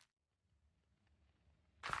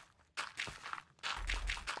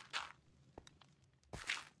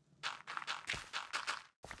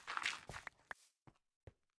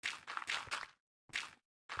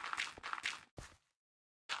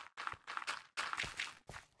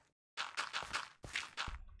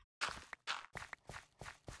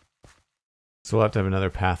 So we'll have to have another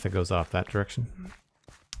path that goes off that direction.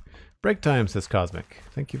 Break time, says Cosmic.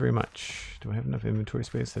 Thank you very much. Do I have enough inventory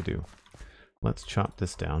space? I do. Let's chop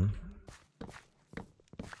this down.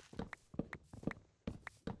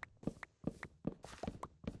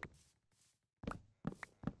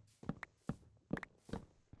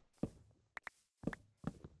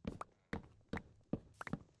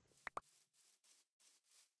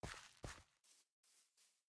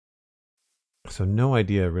 So no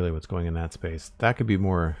idea really what's going in that space. That could be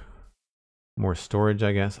more storage,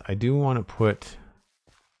 I guess. I do want to put,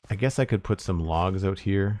 I guess I could put some logs out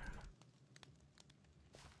here.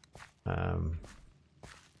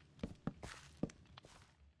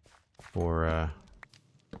 For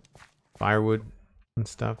firewood and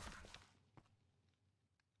stuff.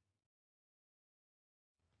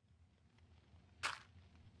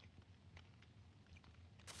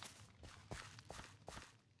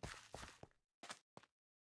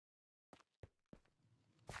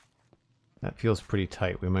 That feels pretty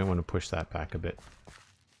tight. We might want to push that back a bit.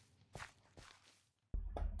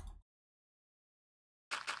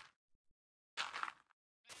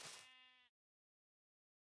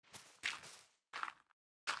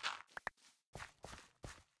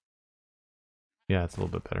 Yeah, it's a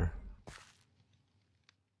little bit better.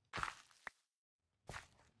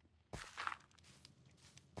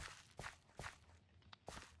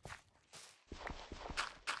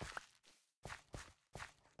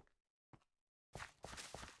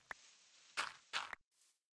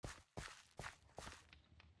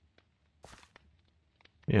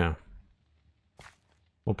 Yeah.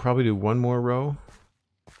 We'll probably do one more row.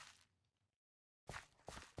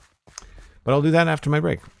 But I'll do that after my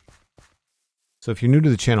break. So if you're new to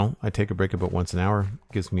the channel, I take a break about once an hour.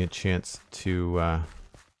 It gives me a chance to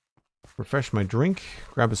refresh my drink,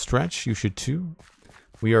 grab a stretch. You should too.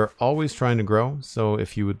 We are always trying to grow. So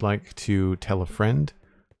if you would like to tell a friend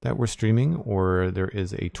that we're streaming, or there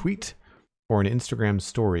is a tweet or an Instagram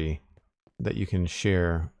story that you can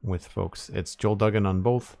share with folks. It's Joel Duggan on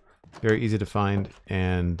both. Very easy to find.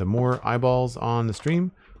 And the more eyeballs on the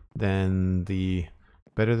stream, then the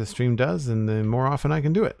better the stream does and the more often I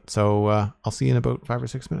can do it. So I'll see you in about 5 or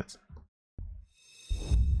 6 minutes.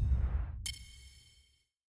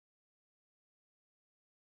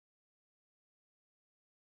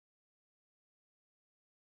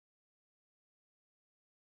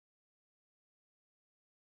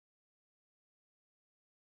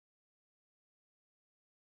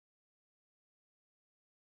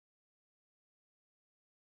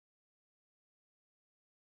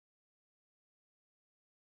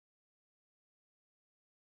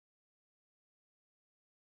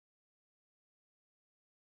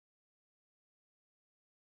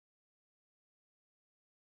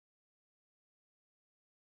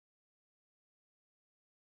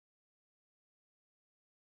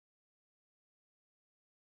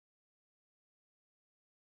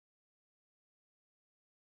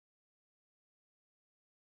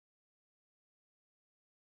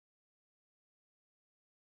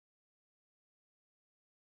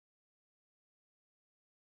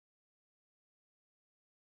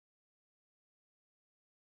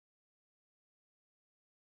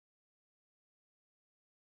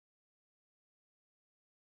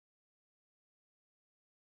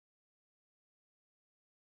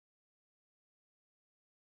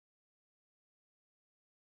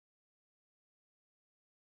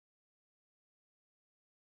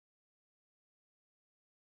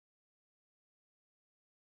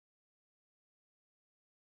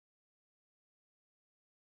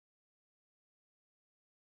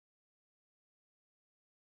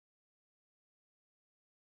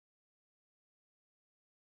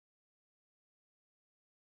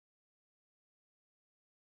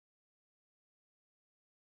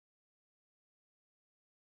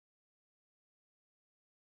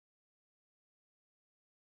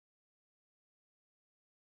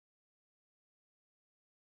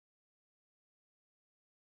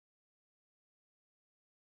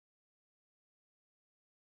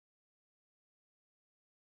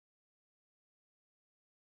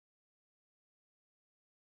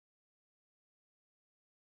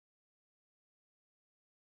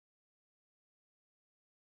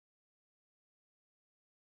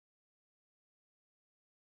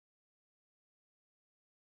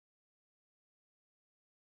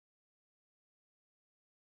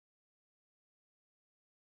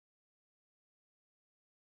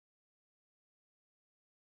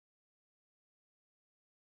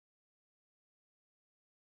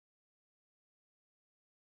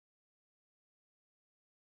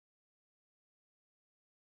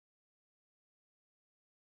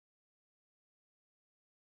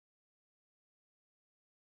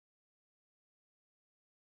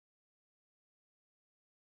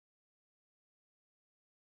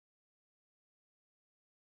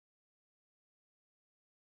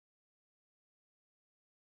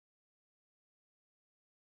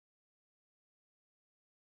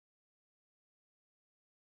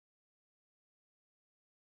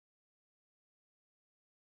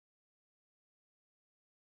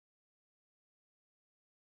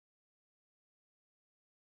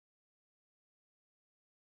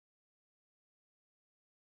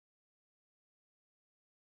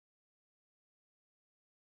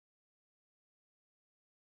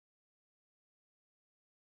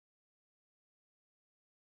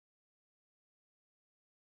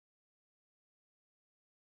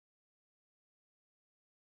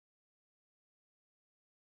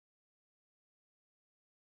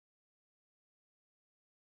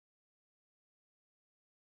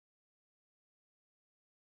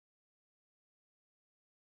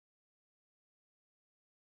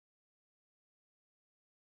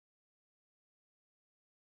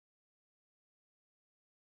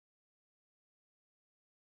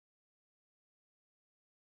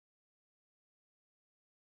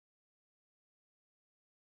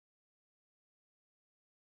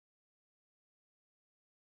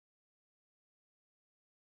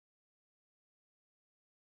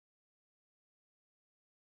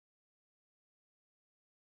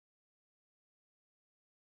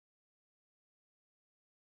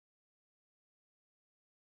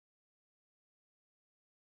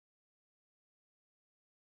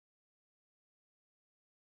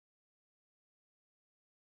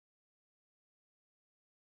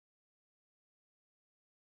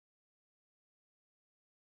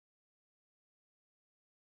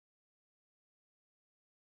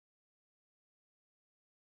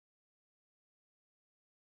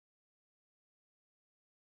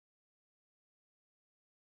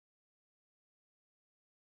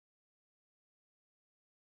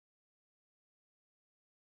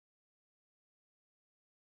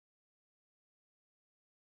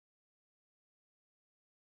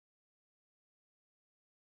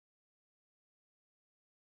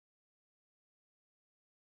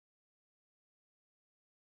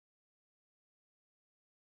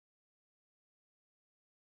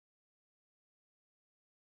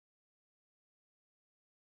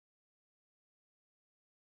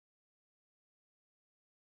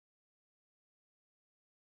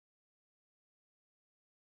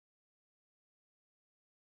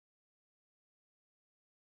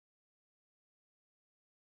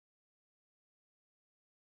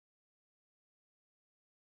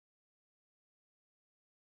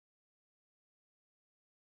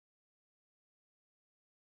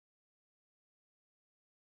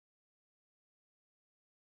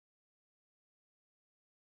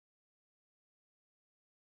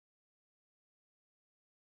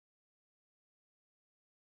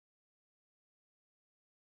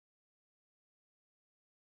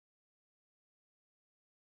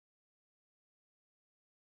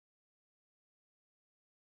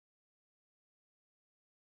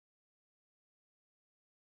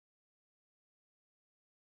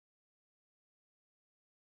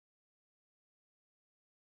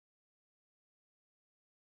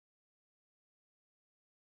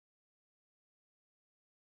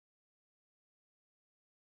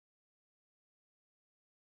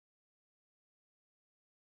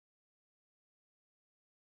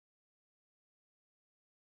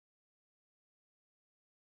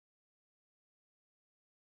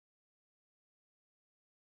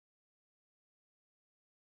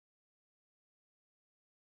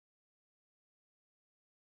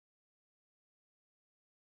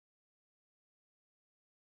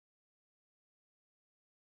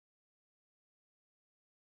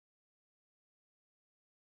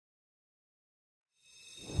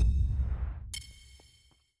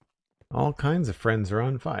 All kinds of friends are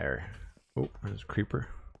on fire. Oh, there's a creeper.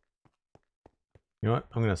 You know what?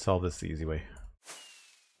 I'm going to solve this the easy way.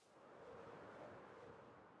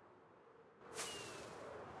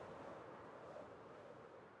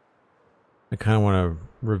 I kind of want to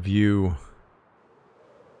review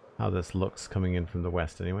how this looks coming in from the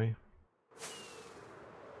west anyway.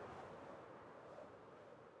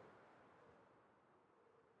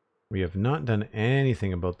 We have not done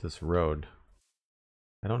anything about this road.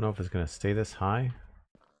 I don't know if it's going to stay this high.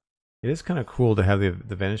 It is kind of cool to have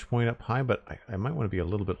the vantage point up high, but I might want to be a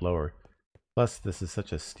little bit lower. Plus, this is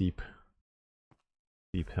such a steep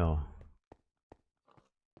hill.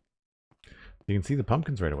 You can see the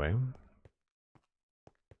pumpkins right away.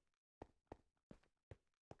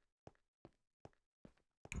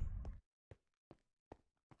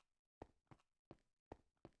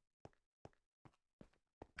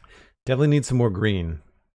 Definitely need some more green.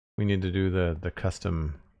 We need to do the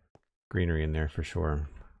custom greenery in there for sure.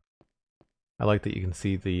 I like that you can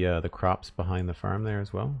see the crops behind the farm there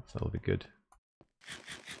as well, so that'll be good.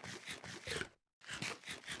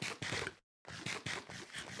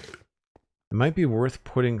 It might be worth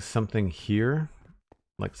putting something here,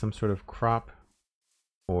 like some sort of crop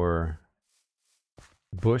or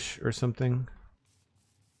bush or something.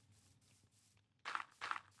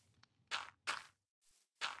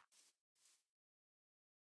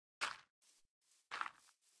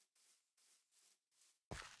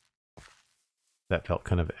 That felt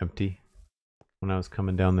kind of empty when I was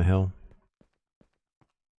coming down the hill.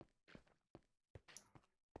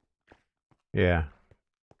 Yeah.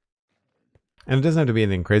 And it doesn't have to be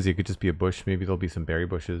anything crazy. It could just be a bush. Maybe there'll be some berry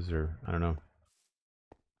bushes or I don't know.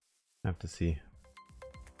 I have to see.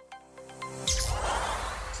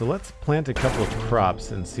 So let's plant a couple of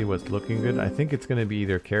crops and see what's looking good. I think it's going to be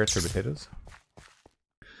either carrots or potatoes.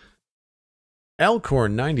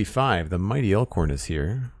 Elkhorn 95. The mighty Elkhorn is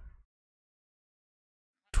here.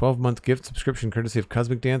 12-month gift subscription courtesy of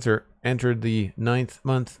Cosmic Dancer. Entered the 9th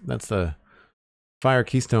month. That's the Fire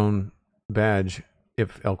Keystone badge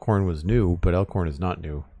if Elkhorn was new, but Elkhorn is not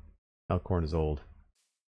new. Elkhorn is old.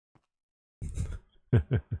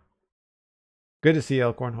 Good to see you,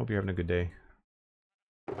 Elkhorn. Hope you're having a good day.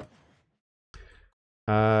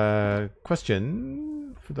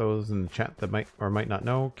 Question for those in the chat that might or might not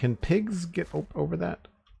know. Can pigs get over that?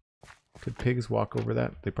 Could pigs walk over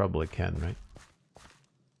that? They probably can, right?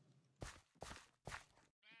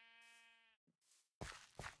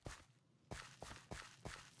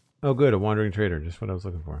 Oh good, a wandering trader, just what I was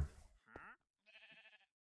looking for.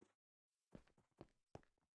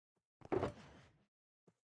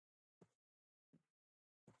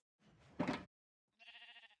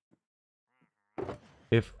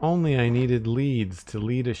 If only I needed leads to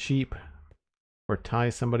lead a sheep or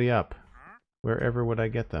tie somebody up. Wherever would I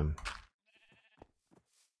get them?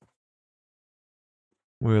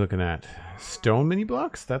 What are we looking at? Stone mini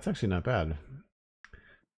blocks? That's actually not bad.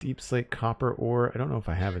 Deep slate copper ore. I don't know if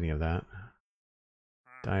I have any of that.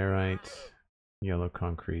 Diorite. Yellow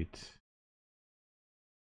concrete.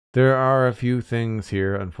 There are a few things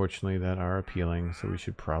here, unfortunately, that are appealing, so we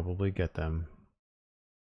should probably get them.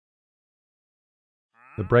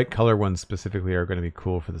 The bright color ones specifically are going to be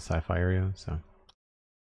cool for the sci-fi area, so.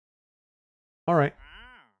 Alright.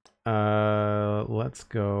 Let's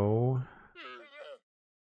go.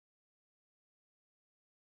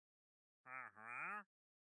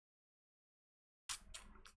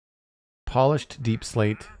 Polished deep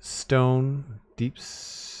slate, stone, deep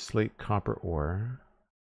slate copper ore,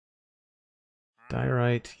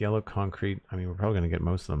 diorite, yellow concrete. I mean, we're probably going to get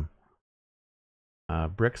most of them.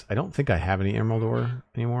 Bricks. I don't think I have any emerald ore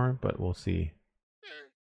anymore, but we'll see.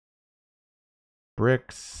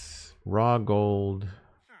 Bricks, raw gold,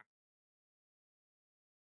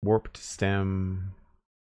 warped stem,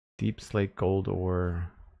 deep slate gold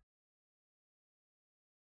ore.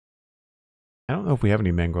 I don't know if we have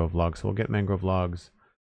any mangrove logs, so we'll get mangrove logs,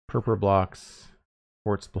 purple blocks,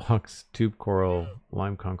 quartz blocks, tube coral,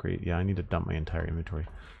 lime concrete. Yeah, I need to dump my entire inventory,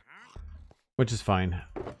 which is fine.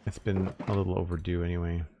 It's been a little overdue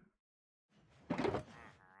anyway.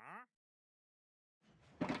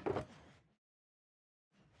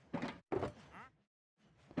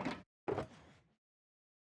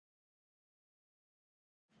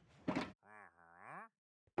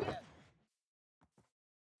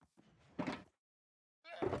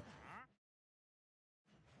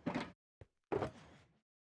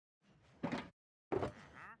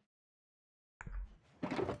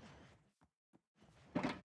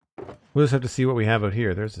 We'll just have to see what we have out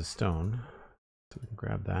here. There's a stone, so we can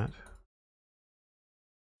grab that.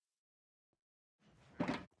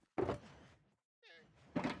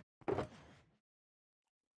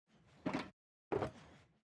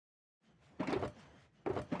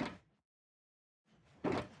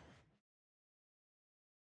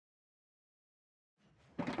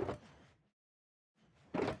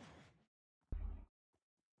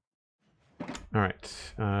 All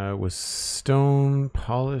right. Was stone,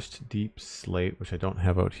 polished deep slate, which I don't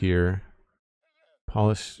have out here.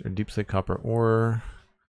 Polished or deep slate copper ore.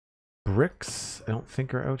 Bricks, I don't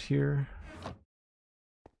think are out here.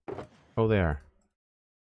 Oh, they are.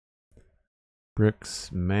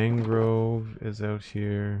 Bricks, mangrove is out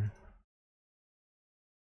here.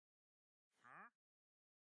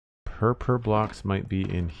 Purple blocks might be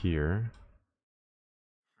in here.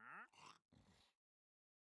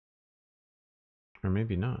 Or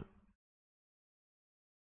maybe not.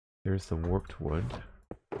 There's the warped wood.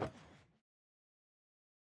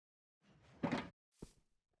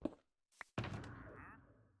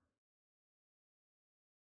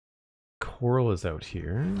 Coral is out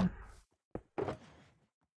here.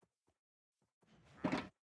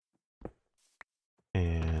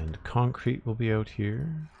 And concrete will be out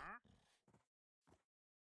here.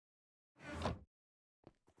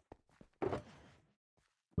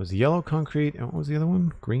 Was yellow concrete, and what was the other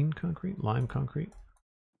one? Green concrete? Lime concrete?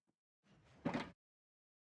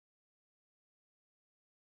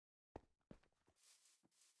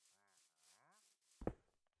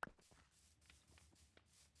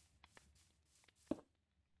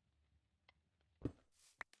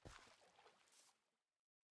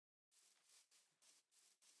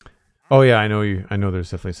 Oh yeah, I know you. I know there's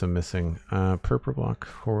definitely some missing. Purple block,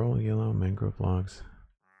 coral, yellow, mangrove logs.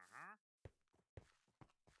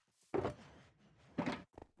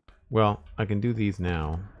 Well, I can do these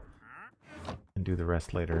now and do the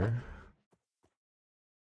rest later.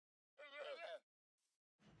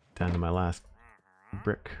 Down to my last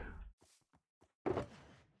brick.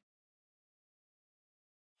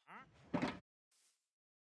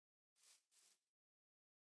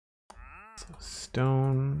 So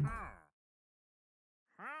stone.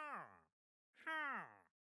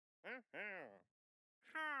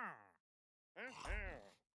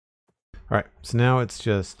 All right, so now it's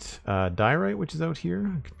just diorite, which is out here.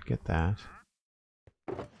 I can get that.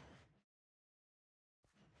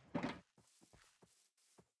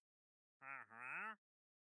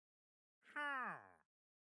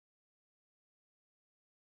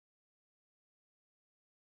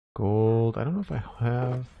 Gold. I don't know if I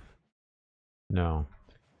have. No,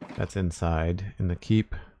 that's inside in the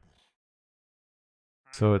keep.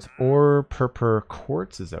 So it's ore, purple,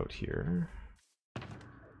 quartz is out here.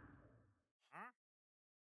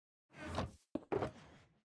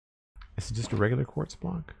 Is it just a regular quartz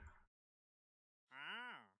block?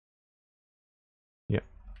 Yeah.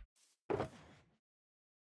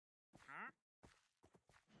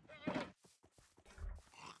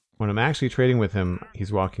 When I'm actually trading with him,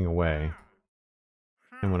 he's walking away.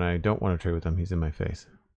 And when I don't want to trade with him, he's in my face.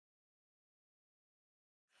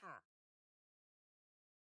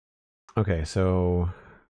 Okay, so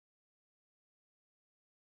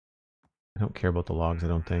I don't care about the logs, I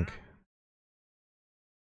don't think.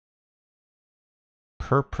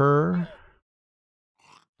 Purple,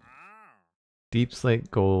 deep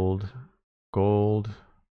slate gold, gold,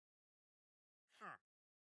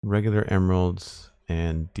 regular emeralds,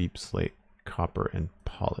 and deep slate copper and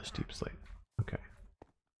polished deep slate. Okay.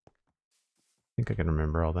 I think I can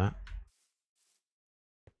remember all that.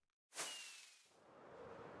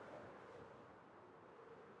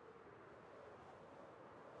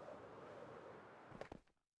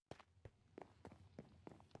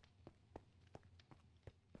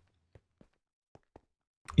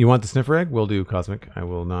 You want the sniffer egg? Will do, Cosmic. I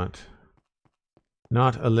will not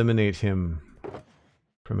eliminate him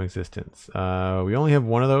from existence. We only have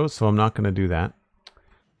one of those, so I'm not going to do that.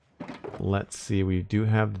 Let's see. We do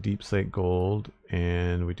have the deep slate gold,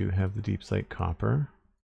 and we do have the deep slate copper.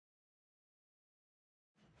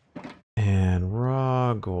 And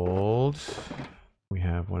raw gold. We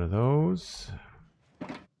have one of those.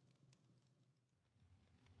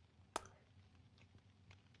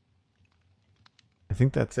 I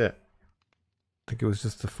think that's it. I think it was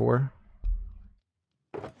just the 4.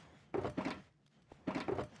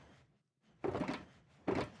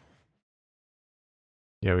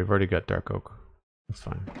 Yeah, we've already got dark oak. That's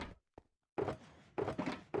fine.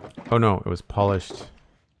 Oh no, it was polished.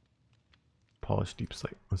 Polished deep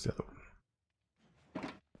slate. What's the other one?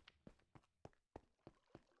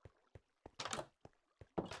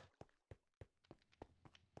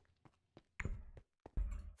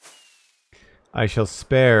 I shall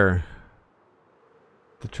spare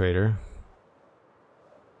the trader.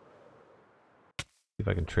 See if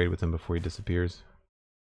I can trade with him before he disappears.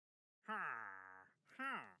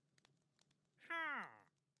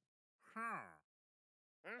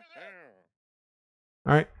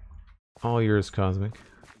 Alright. All yours, Cosmic.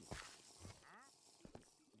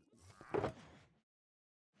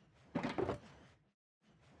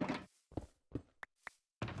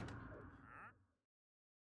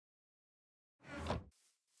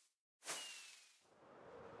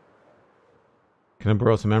 Can I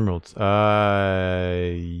borrow some emeralds?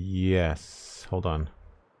 Yes. Hold on.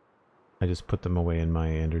 I just put them away in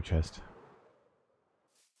my ender chest.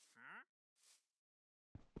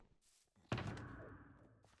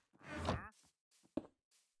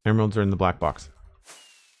 Emeralds are in the black box.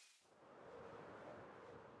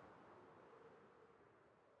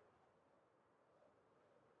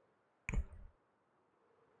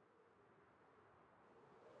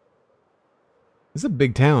 This is a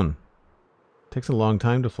big town. Takes a long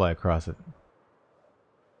time to fly across it.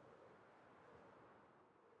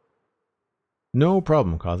 No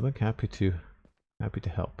problem, Cosmic. Happy to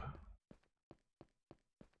help.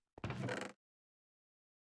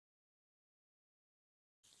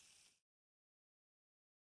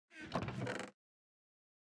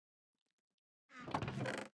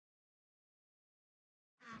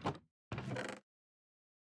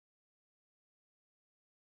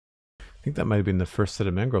 I think that might have been the first set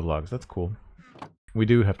of mangrove logs. That's cool. We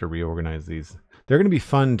do have to reorganize these. They're going to be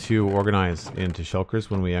fun to organize into shulkers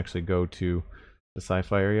when we actually go to the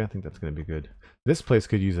sci-fi area. I think that's going to be good. This place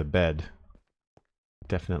could use a bed.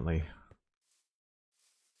 Definitely.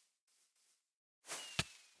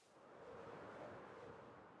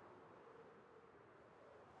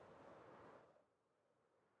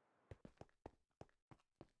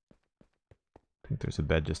 I think there's a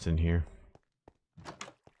bed just in here.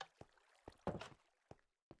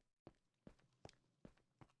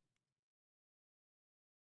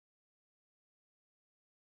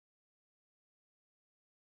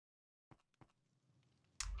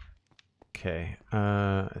 Okay,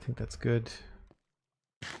 I think that's good.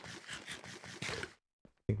 I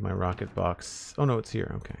think my rocket box... Oh no, it's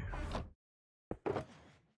here, okay.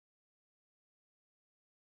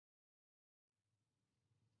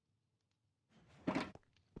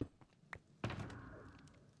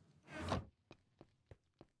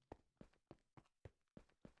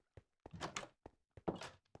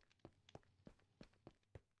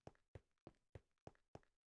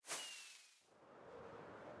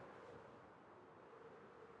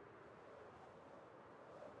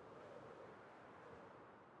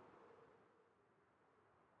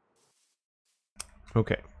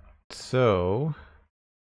 Okay, so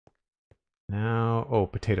now, oh,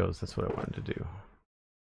 potatoes, that's what I wanted to do.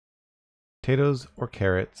 Potatoes or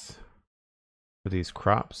carrots for these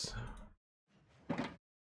crops. I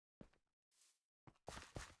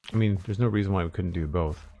mean, there's no reason why we couldn't do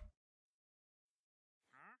both.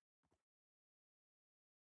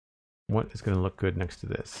 What is going to look good next to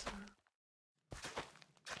this?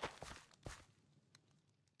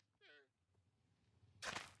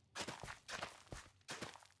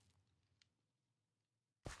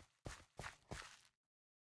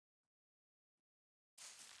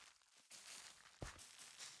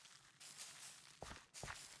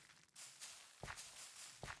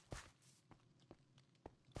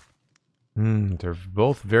 They're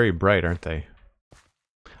both very bright, aren't they?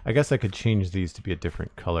 I guess I could change these to be a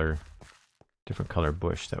different color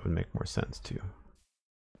bush. That would make more sense too.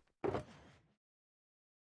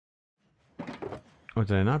 Oh,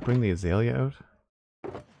 did I not bring the azalea out?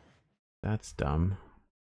 That's dumb.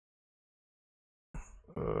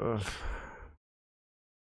 Ugh.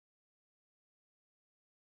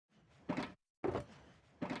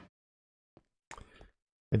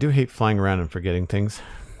 I do hate flying around and forgetting things.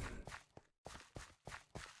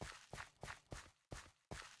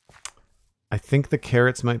 I think the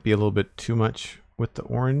carrots might be a little bit too much with the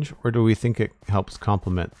orange, or do we think it helps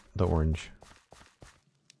complement the orange?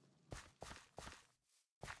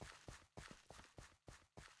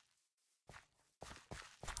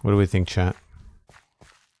 What do we think, chat?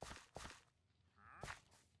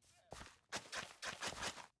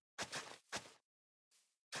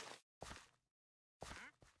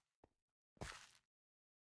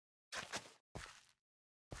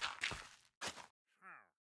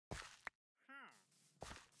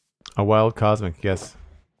 A wild cosmic, yes.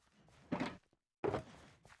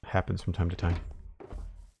 Happens from time to time.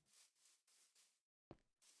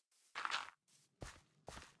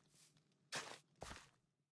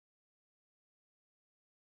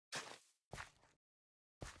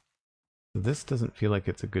 This doesn't feel like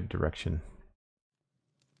it's a good direction.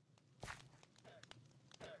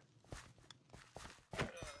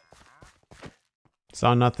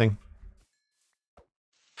 Saw nothing.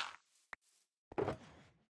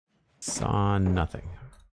 Saw nothing.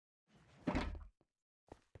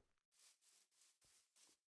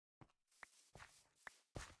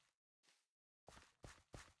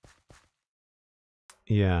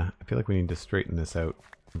 Yeah, I feel like we need to straighten this out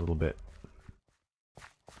a little bit.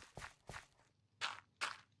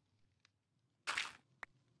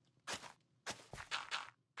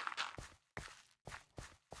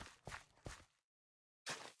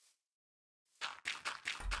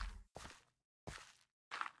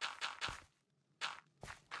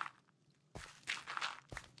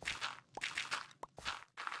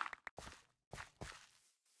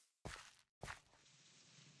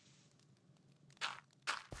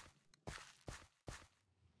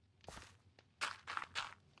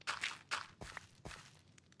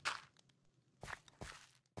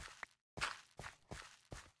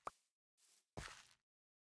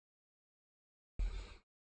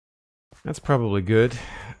 That's probably good.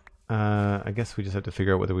 I guess we just have to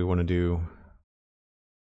figure out whether we want to do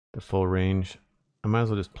the full range. I might as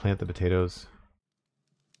well just plant the potatoes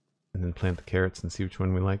and then plant the carrots and see which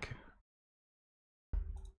one we like.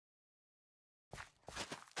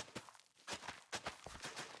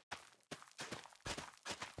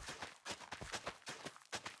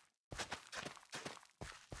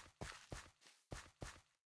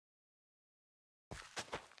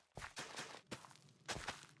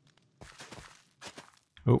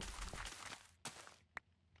 Oh.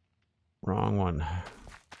 Wrong one.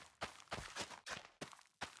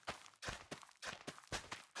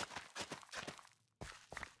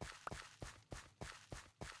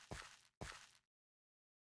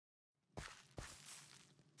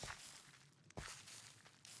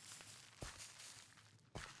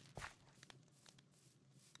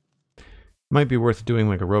 Might be worth doing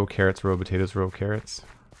like a row carrots, row potatoes, row carrots.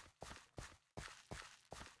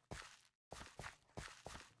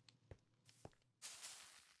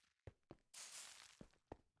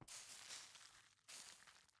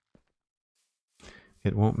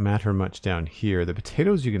 It won't matter much down here. The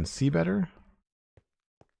potatoes you can see better.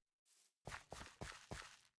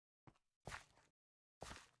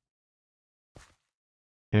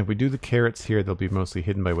 And if we do the carrots here, they'll be mostly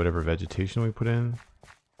hidden by whatever vegetation we put in.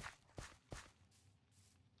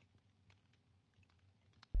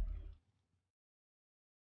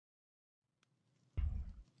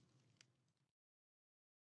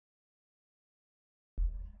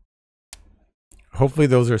 Hopefully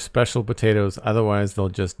those are special potatoes, otherwise they'll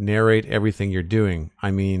just narrate everything you're doing.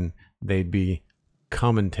 I mean, they'd be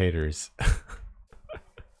commentators.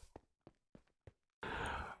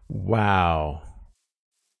 Wow.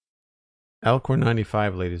 Alcor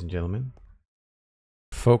 95, ladies and gentlemen.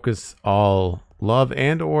 Focus all love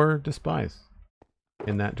and or despise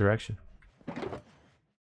in that direction.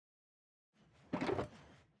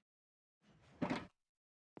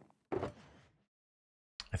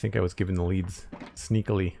 I think I was given the leads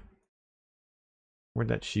sneakily. Where'd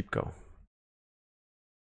that sheep go?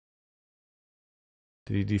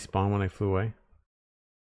 Did he despawn when I flew away?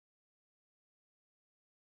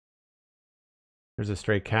 There's a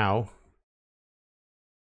stray cow.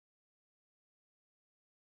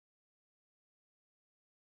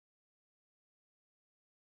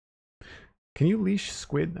 Can you leash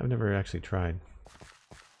squid? I've never actually tried.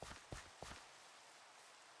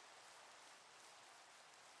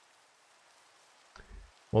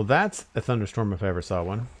 Well, that's a thunderstorm if I ever saw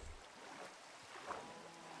one.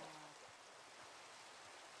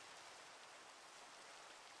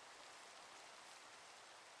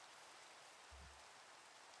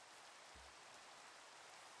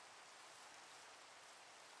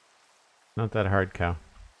 Not that hard, cow.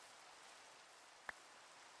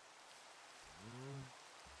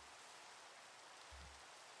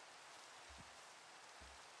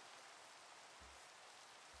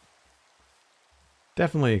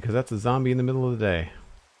 Definitely, because that's a zombie in the middle of the day.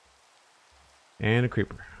 And a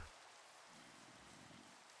creeper.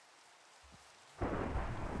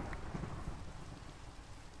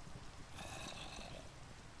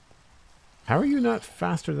 How are you not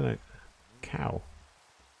faster than a cow?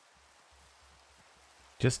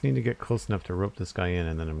 Just need to get close enough to rope this guy in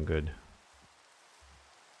and then I'm good.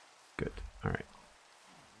 Good. Alright.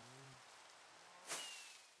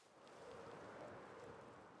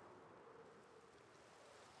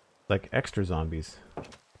 Like extra zombies.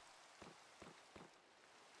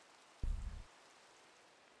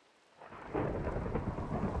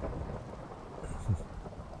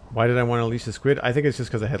 Why did I want to leash the squid? I think it's just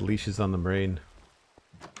because I had leashes on the brain.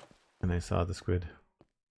 And I saw the squid.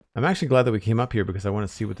 I'm actually glad that we came up here because I want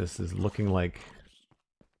to see what this is looking like.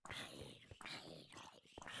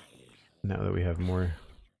 Now that we have more.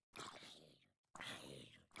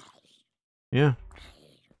 Yeah.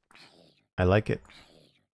 I like it.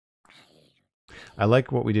 I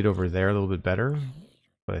like what we did over there a little bit better,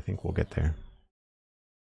 but I think we'll get there.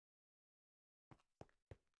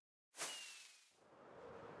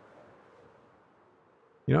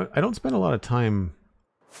 You know, I don't spend a lot of time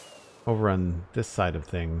over on this side of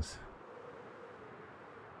things.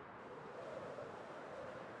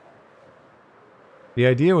 The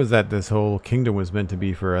idea was that this whole kingdom was meant to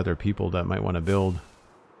be for other people that might want to build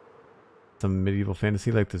some medieval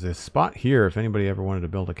fantasy. Like there's a spot here if anybody ever wanted to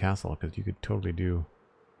build a castle, because you could totally do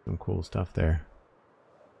some cool stuff there.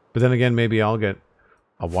 But then again, maybe I'll get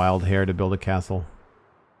a wild hare to build a castle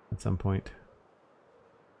at some point.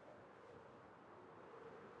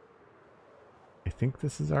 I think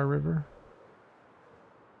this is our river.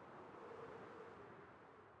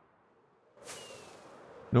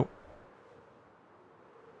 Nope.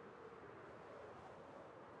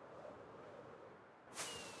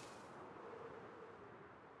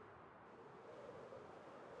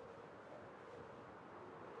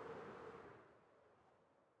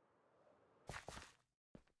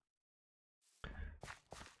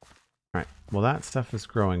 while that stuff is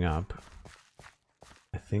growing up,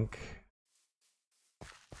 I think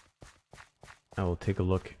I will take a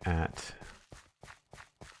look at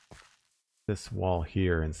this wall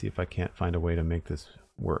here and see if I can't find a way to make this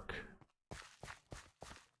work.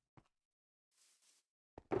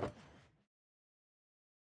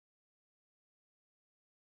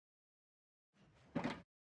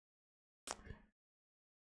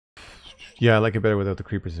 Yeah, I like it better without the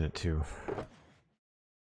creepers in it too.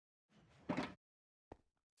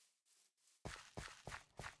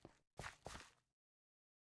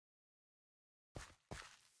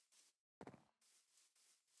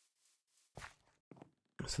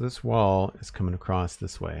 So this wall is coming across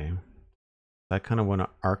this way. I kind of want to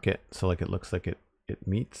arc it so like it looks like it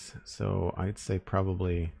meets. So I'd say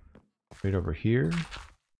probably right over here.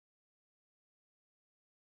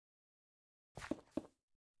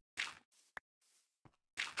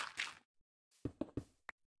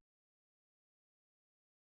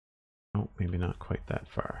 Oh, maybe not quite that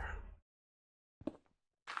far.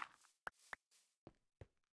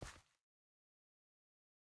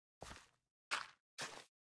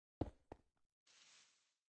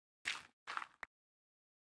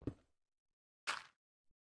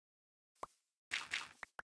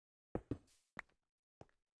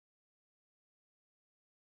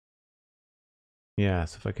 Yeah,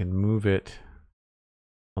 so if I can move it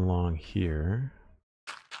along here.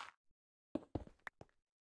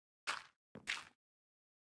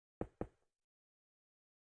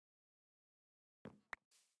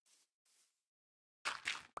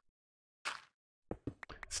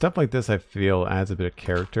 Stuff like this I feel adds a bit of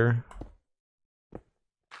character.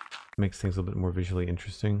 Makes things a little bit more visually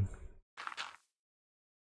interesting.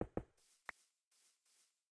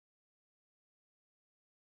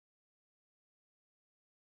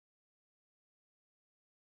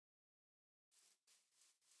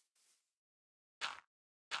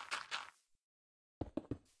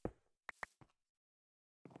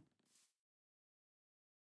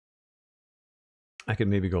 I could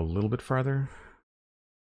maybe go a little bit farther.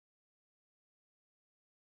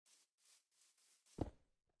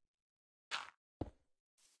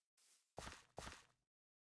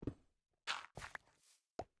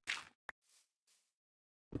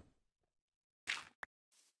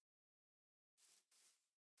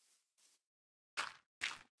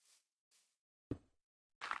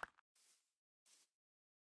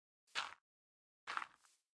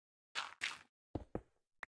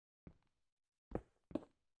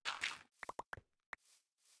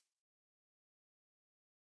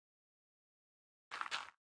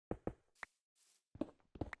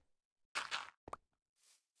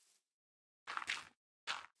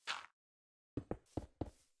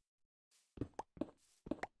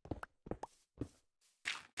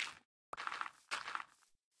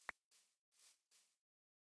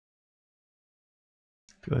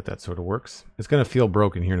 I feel like that sort of works. It's going to feel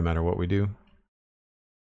broken here no matter what we do.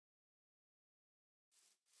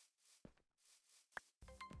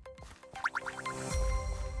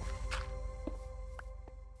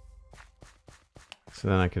 So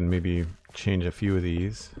then I can maybe change a few of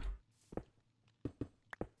these.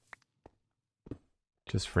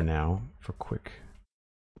 Just for now, for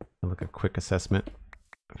a quick assessment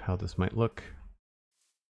of how this might look.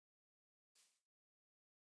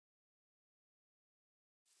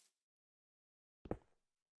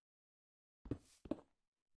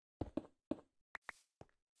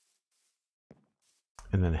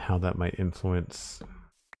 And then how that might influence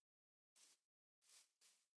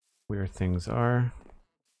where things are.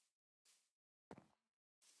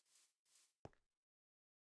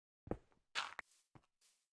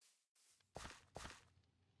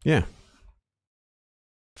 Yeah.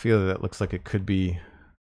 I feel that looks like it could be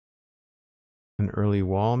an early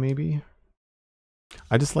wall, maybe.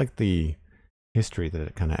 I just like the history that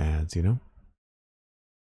it kind of adds, you know?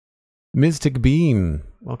 Mystic Bean,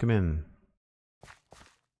 welcome in.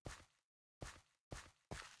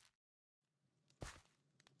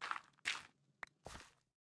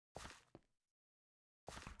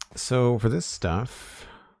 So for this stuff,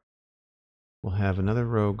 we'll have another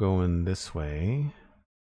row going this way.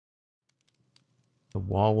 The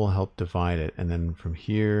wall will help divide it, and then from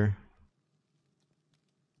here,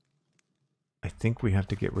 I think we have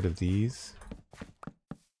to get rid of these.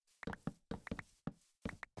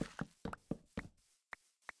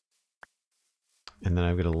 And then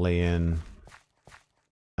I'm going to lay in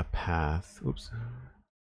a path. Oops.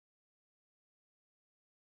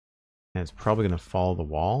 And it's probably going to follow the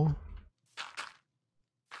wall.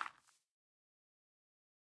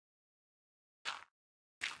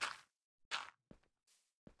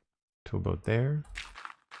 To about there.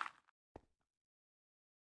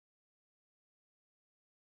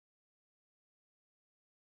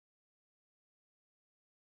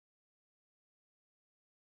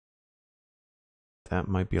 that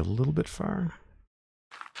might be a little bit far.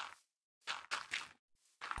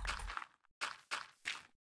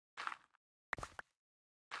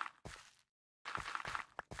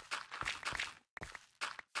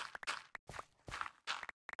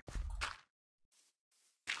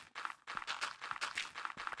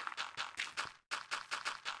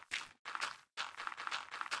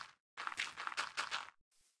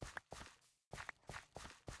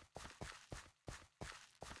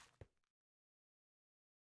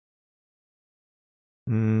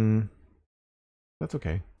 That's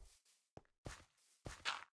okay.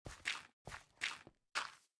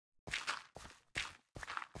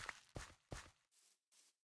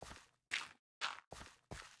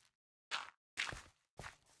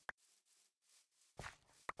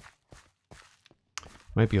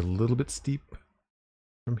 Might be a little bit steep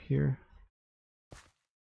from here.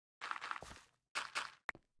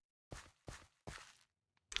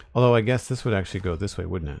 Although I guess this would actually go this way,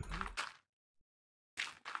 wouldn't it?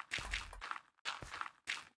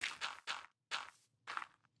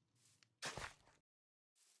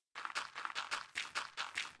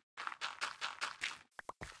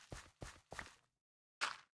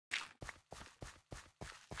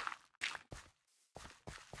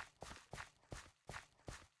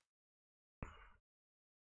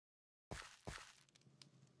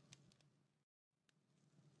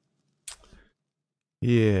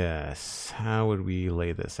 Yes. How would we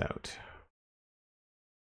lay this out?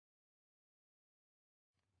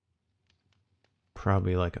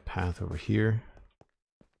 Probably like a path over here.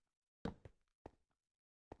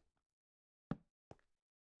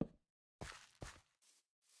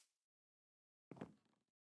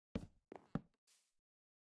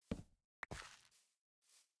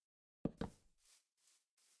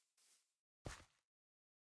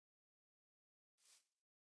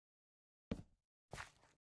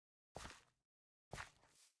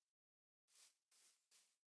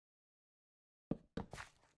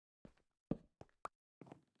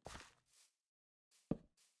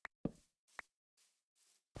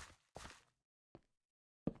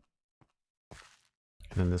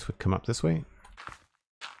 And then this would come up this way.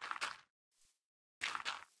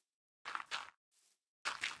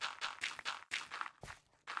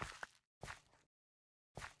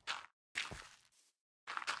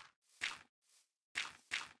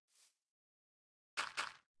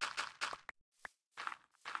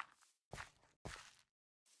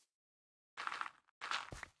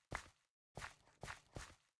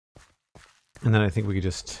 And then I think we could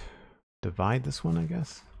just divide this one, I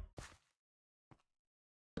guess.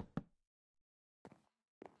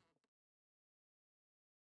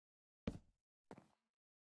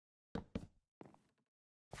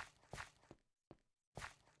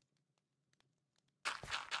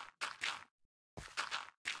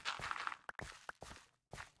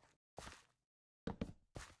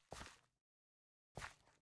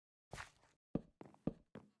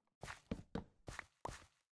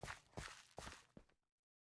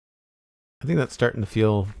 I think that's starting to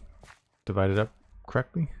feel divided up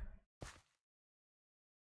correctly.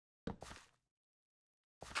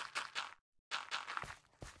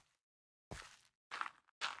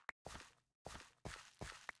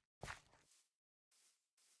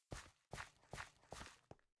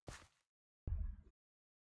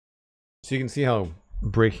 So you can see how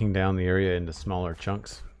breaking down the area into smaller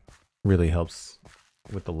chunks really helps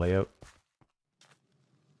with the layout.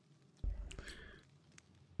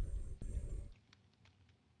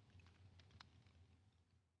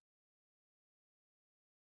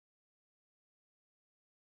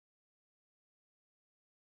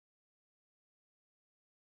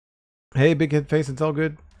 Hey, big head face, it's all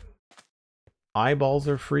good. Eyeballs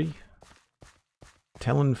are free.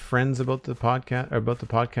 Telling friends about the podcast, or about the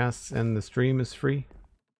podcasts and the stream is free.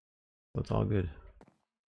 So it's all good.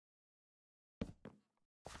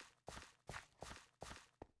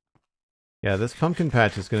 Yeah, this pumpkin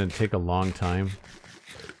patch is going to take a long time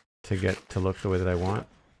to get to look the way that I want.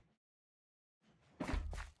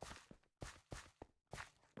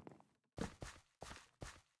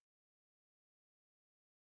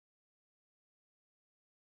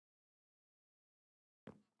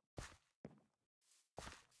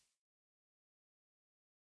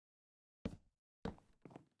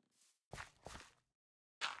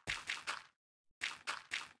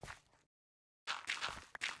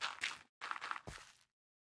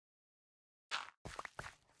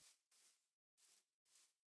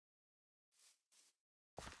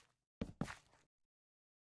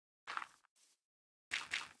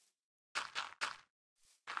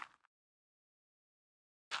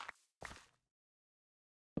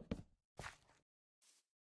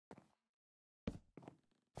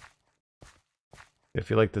 I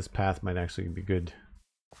feel like this path might actually be good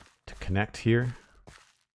to connect here.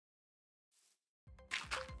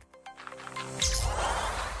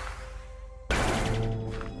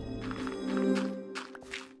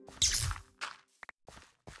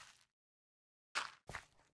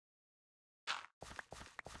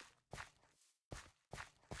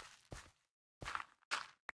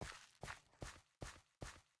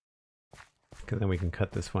 Because then we can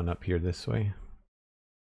cut this one up here this way.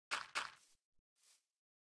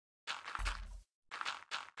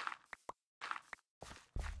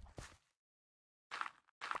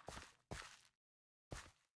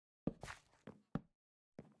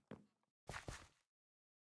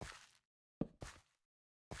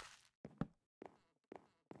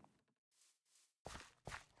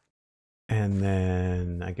 And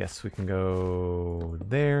then I guess we can go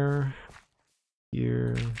there,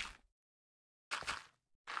 here.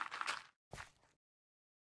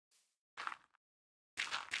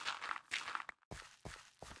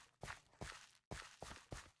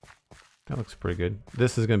 That looks pretty good.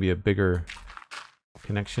 This is going to be a bigger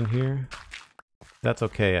connection here. That's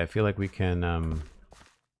okay. I feel like we can,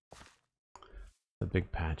 the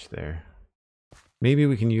big patch there. Maybe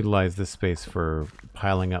we can utilize this space for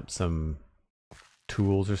piling up some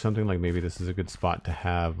tools or something. Like maybe this is a good spot to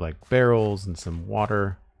have like barrels and some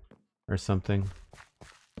water or something.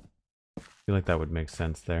 I feel like that would make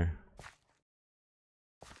sense there.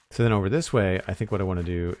 So then over this way, I think what I want to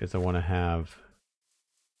do is I want to have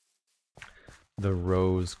the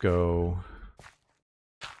rows go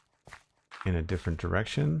in a different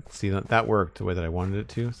direction. See, that worked the way that I wanted it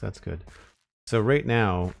to, so that's good. So right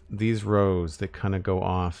now, these rows, they kind of go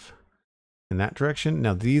off in that direction.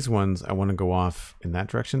 Now these ones, I want to go off in that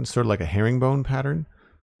direction, sort of like a herringbone pattern.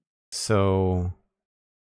 So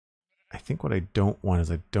I think what I don't want is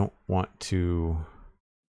I don't want to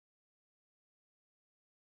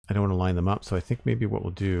line them up. So I think maybe what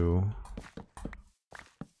we'll do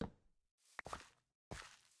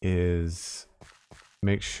is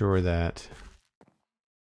make sure that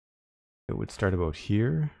it would start about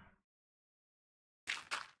here.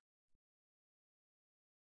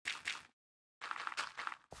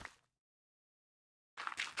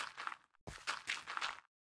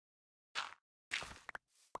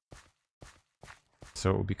 So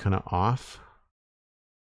it would be kind of off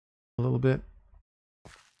a little bit.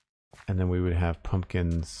 And then we would have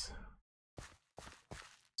pumpkins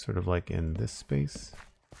sort of like in this space.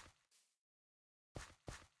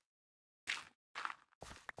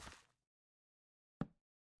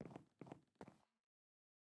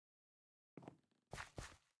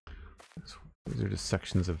 These are just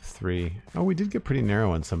sections of 3. Oh, we did get pretty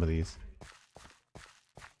narrow on some of these.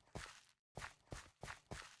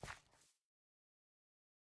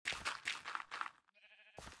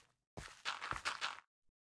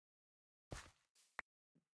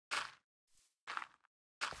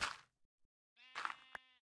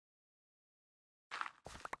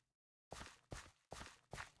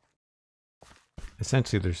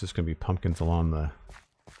 Essentially, there's just going to be pumpkins along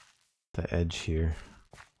the edge here.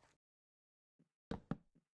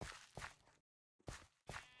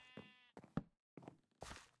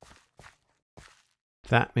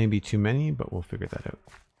 That may be too many, but we'll figure that out.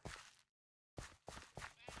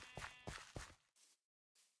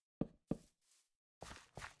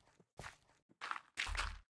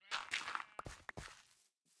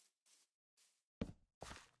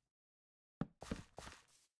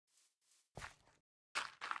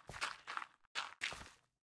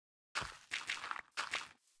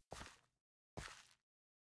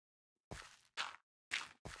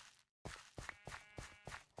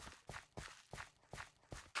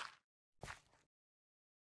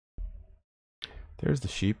 There's the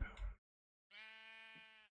sheep.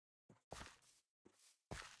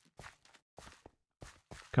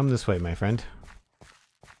 Come this way, my friend.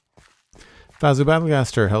 Fazu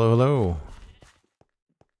Battlegaster, hello, hello.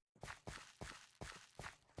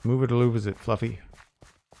 Move it or lose it, Fluffy.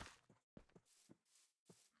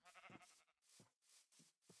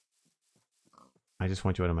 I just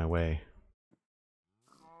want you out of my way.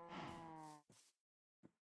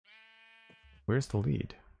 Where's the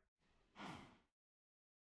lead?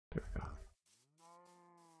 There we go.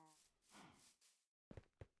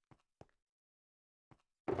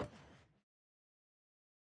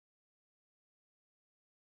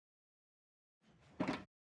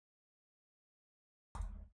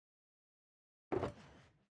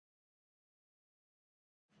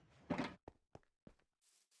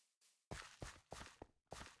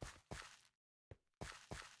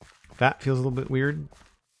 That feels a little bit weird,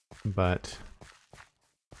 but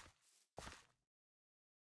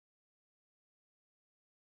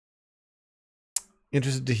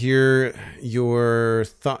Interested to hear your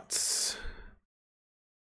thoughts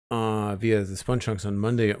via the Spun Chunks on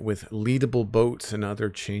Monday with leadable boats and other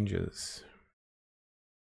changes.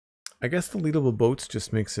 I guess the leadable boats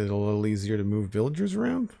just makes it a little easier to move villagers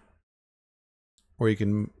around. Or you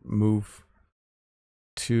can move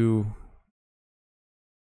two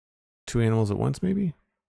animals at once, maybe?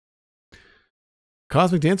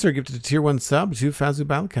 Cosmic Dancer gifted a tier 1 sub to Fazu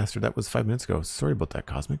Battlecaster. That was 5 minutes ago. Sorry about that,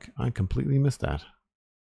 Cosmic. I completely missed that.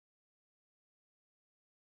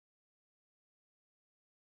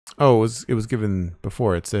 Oh, it was given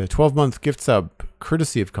before. It's a 12-month gift sub,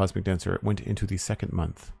 courtesy of Cosmic Dancer. It went into the 2nd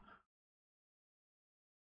month.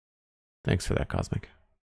 Thanks for that, Cosmic.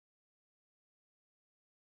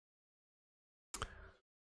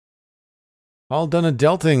 All done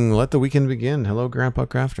adulting. Let the weekend begin. Hello,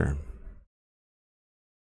 GrandpaCrafter.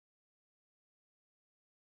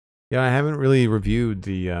 Yeah, I haven't really reviewed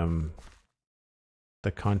the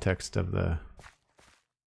context of the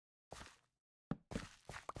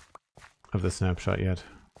snapshot yet.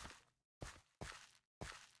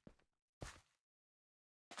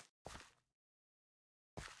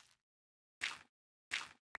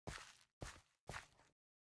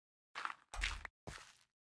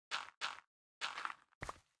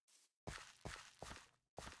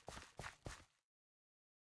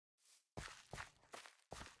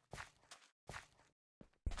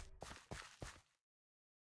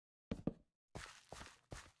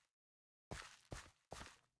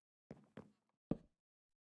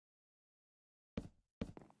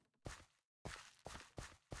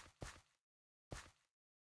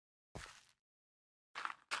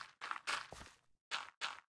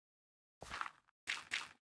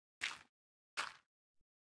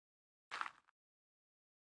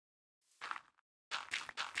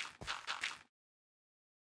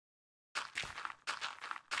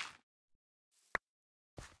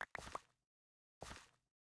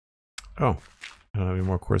 Oh, I don't have any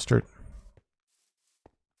more quartz dirt.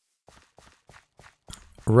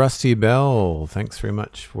 Rusty Bell, thanks very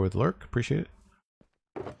much for the lurk. Appreciate it.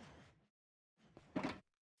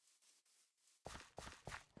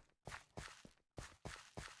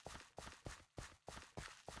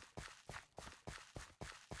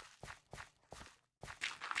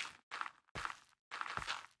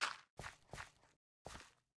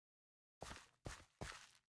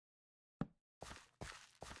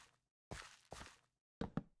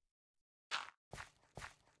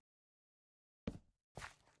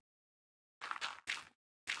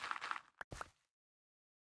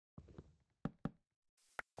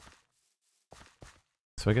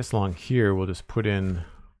 So I guess along here, we'll just put in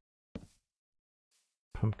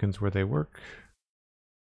pumpkins where they work.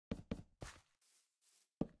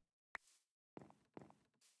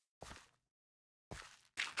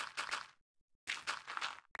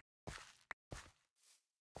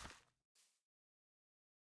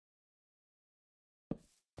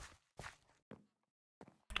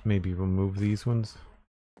 Maybe remove these ones.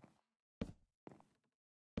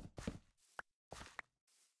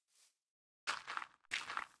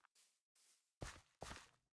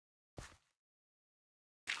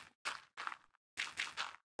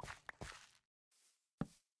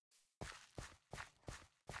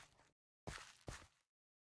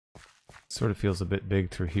 Sort of feels a bit big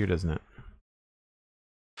through here, doesn't it?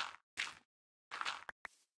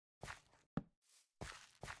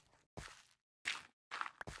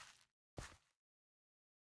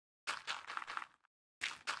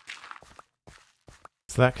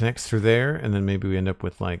 So that connects through there, and then maybe we end up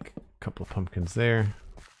with like a couple of pumpkins there.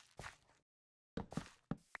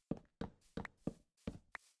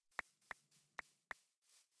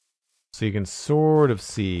 So you can sort of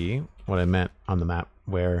see what I meant on the map,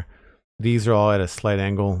 where these are all at a slight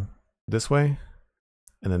angle this way,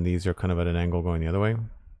 and then these are kind of at an angle going the other way.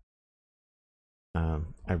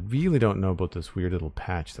 I really don't know about this weird little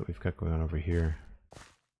patch that we've got going on over here.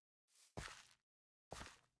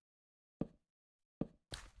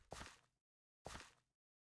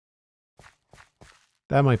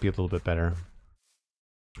 That might be a little bit better.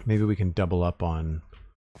 Maybe we can double up on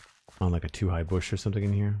like a 2-high bush or something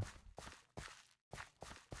in here.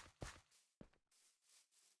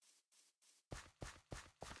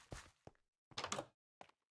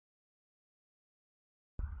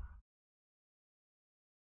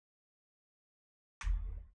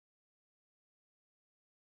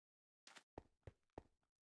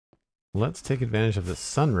 Let's take advantage of the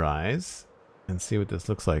sunrise and see what this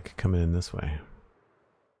looks like coming in this way.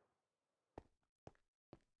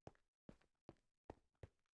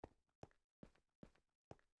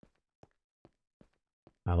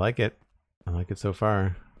 I like it. I like it so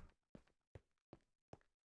far.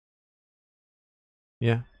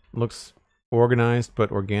 Yeah, looks organized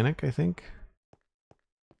but organic, I think.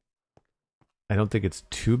 I don't think it's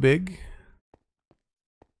too big.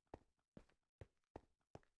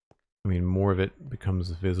 I mean, more of it becomes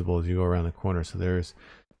visible as you go around the corner. So there's,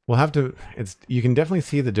 we'll have to, you can definitely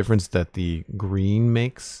see the difference that the green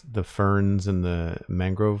makes, the ferns and the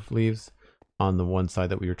mangrove leaves on the one side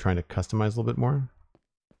that we were trying to customize a little bit more.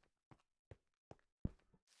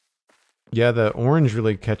 Yeah, the orange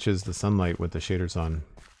really catches the sunlight with the shaders on.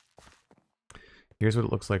 Here's what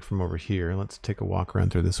it looks like from over here. Let's take a walk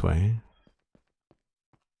around through this way.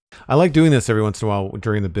 I like doing this every once in a while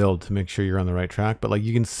during the build to make sure you're on the right track, but like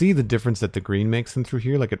you can see the difference that the green makes in through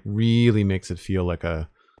here. Like it really makes it feel like a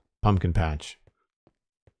pumpkin patch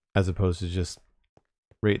as opposed to just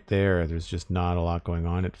right there. There's just not a lot going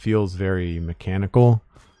on. It feels very mechanical.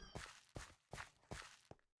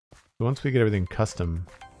 So once we get everything custom,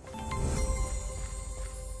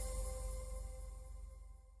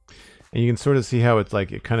 and you can sort of see how it's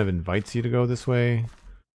like, it kind of invites you to go this way.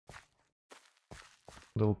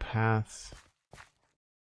 Little paths.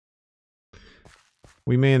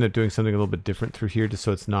 We may end up doing something a little bit different through here just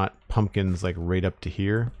so it's not pumpkins like right up to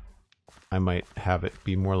here. I might have it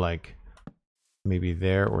be more like maybe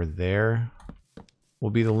there or there will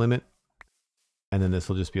be the limit. And then this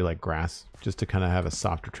will just be like grass just to kind of have a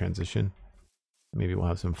softer transition. Maybe we'll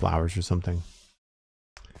have some flowers or something.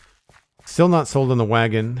 Still not sold on the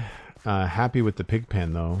wagon. Happy with the pig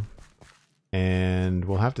pen though. And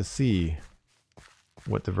we'll have to see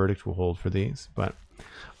what the verdict will hold for these, but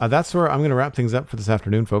that's where I'm going to wrap things up for this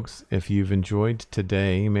afternoon, folks. If you've enjoyed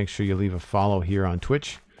today, make sure you leave a follow here on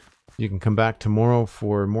Twitch. You can come back tomorrow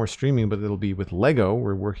for more streaming, but it'll be with Lego.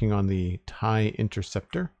 We're working on the TIE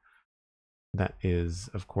Interceptor. That is,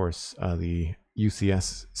 of course, the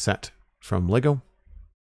UCS set from Lego.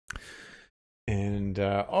 And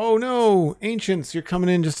oh no, Ancients, you're coming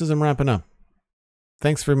in just as I'm wrapping up.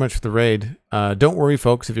 Thanks very much for the raid. Don't worry,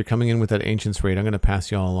 folks. If you're coming in with that Ancients raid, I'm going to pass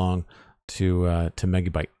you all along to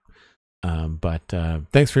Megabyte. But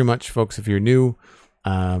thanks very much, folks. If you're new,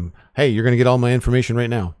 hey, you're going to get all my information right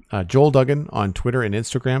now. Joel Duggan on Twitter and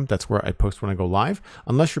Instagram. That's where I post when I go live.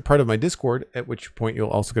 Unless you're part of my Discord, at which point you'll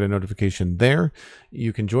also get a notification there.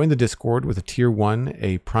 You can join the Discord with a tier 1,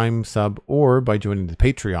 a Prime sub, or by joining the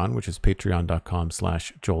Patreon, which is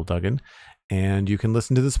patreon.com/JoelDuggan. And you can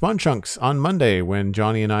listen to the Spawn Chunks on Monday when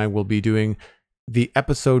Johnny and I will be doing the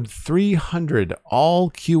episode 300, all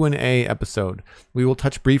Q&A episode. We will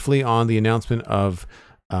touch briefly on the announcement of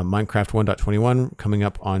Minecraft 1.21 coming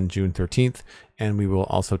up on June 13th. And we will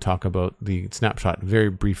also talk about the snapshot very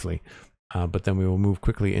briefly. But then we will move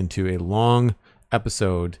quickly into a long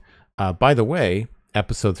episode. By the way,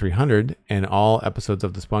 episode 300 and all episodes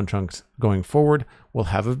of the Spawn Chunks going forward will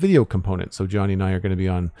have a video component. So Johnny and I are going to be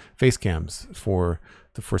on face cams for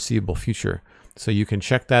the foreseeable future. So you can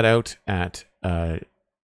check that out at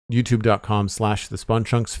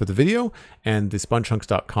youtube.com/thespawnchunks for the video and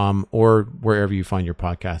thespawnchunks.com or wherever you find your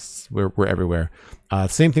podcasts. We're everywhere.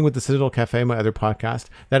 Same thing with the Citadel Cafe, my other podcast.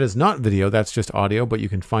 That is not video, that's just audio, but you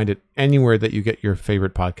can find it anywhere that you get your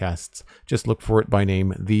favorite podcasts. Just look for it by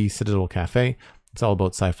name, The Citadel Cafe. It's all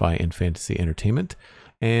about sci-fi and fantasy entertainment.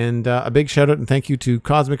 And a big shout out and thank you to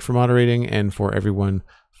Cosmic for moderating and for everyone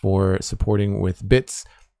for supporting with bits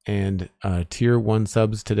and tier 1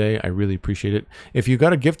 subs today. I really appreciate it. If you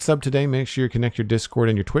got a gift sub today, make sure you connect your Discord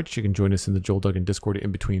and your Twitch. You can join us in the Joel Duggan Discord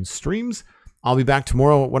in between streams. I'll be back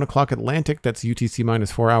tomorrow at 1 o'clock Atlantic. That's UTC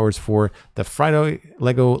minus 4 hours for the Friday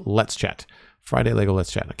Lego Let's Chat. Friday Lego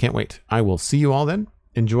Let's Chat. I can't wait. I will see you all then.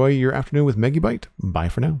 Enjoy your afternoon with Megabyte. Bye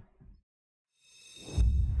for now.